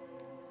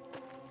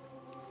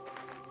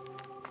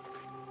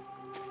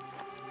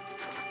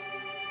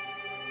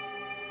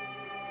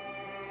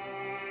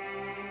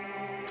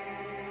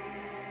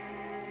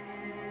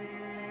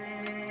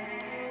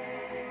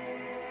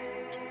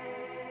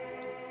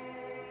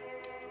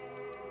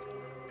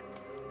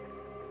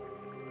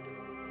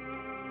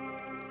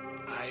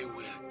 I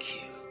will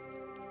kill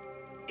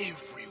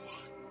everyone.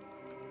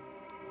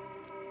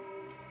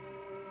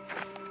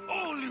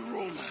 Only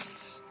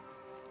Romans.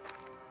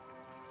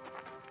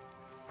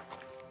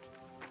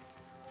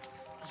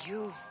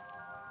 You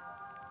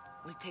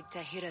will take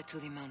Tahira to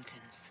the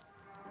mountains.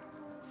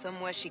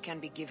 Somewhere she can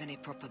be given a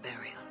proper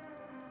burial.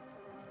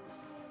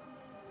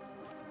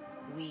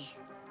 We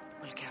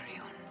will carry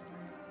on.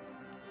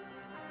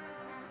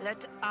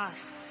 Let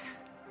us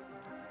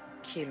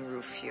kill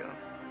Rufio.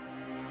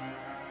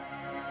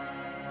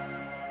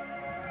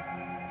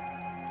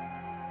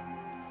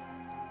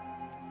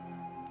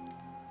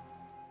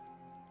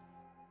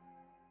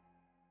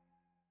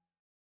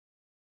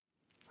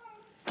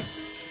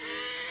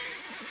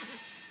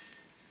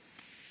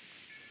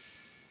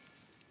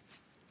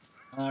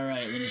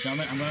 Alright, ladies and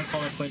gentlemen, I'm gonna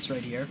call it quits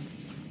right here.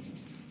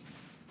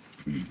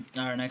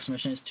 Our next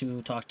mission is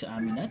to talk to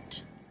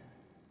Aminet,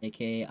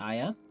 aka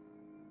Aya.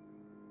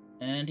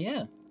 And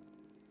yeah.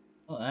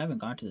 Oh, I haven't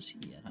gone to the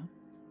sea yet,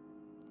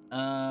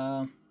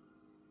 huh?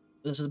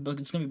 It's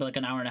gonna be like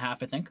an hour and a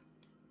half, I think.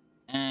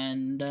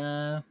 And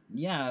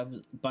yeah, a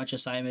bunch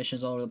of side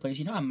missions all over the place.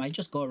 You know, I might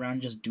just go around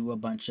and just do a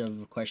bunch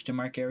of question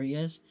mark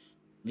areas.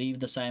 Leave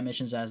the side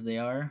missions as they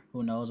are.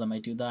 Who knows? I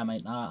might do that, I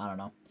might not, I don't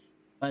know.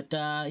 But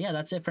yeah,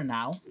 that's it for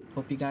now.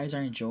 Hope you guys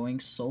are enjoying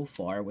so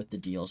far with the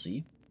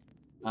DLC.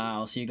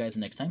 I'll see you guys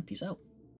next time. Peace out.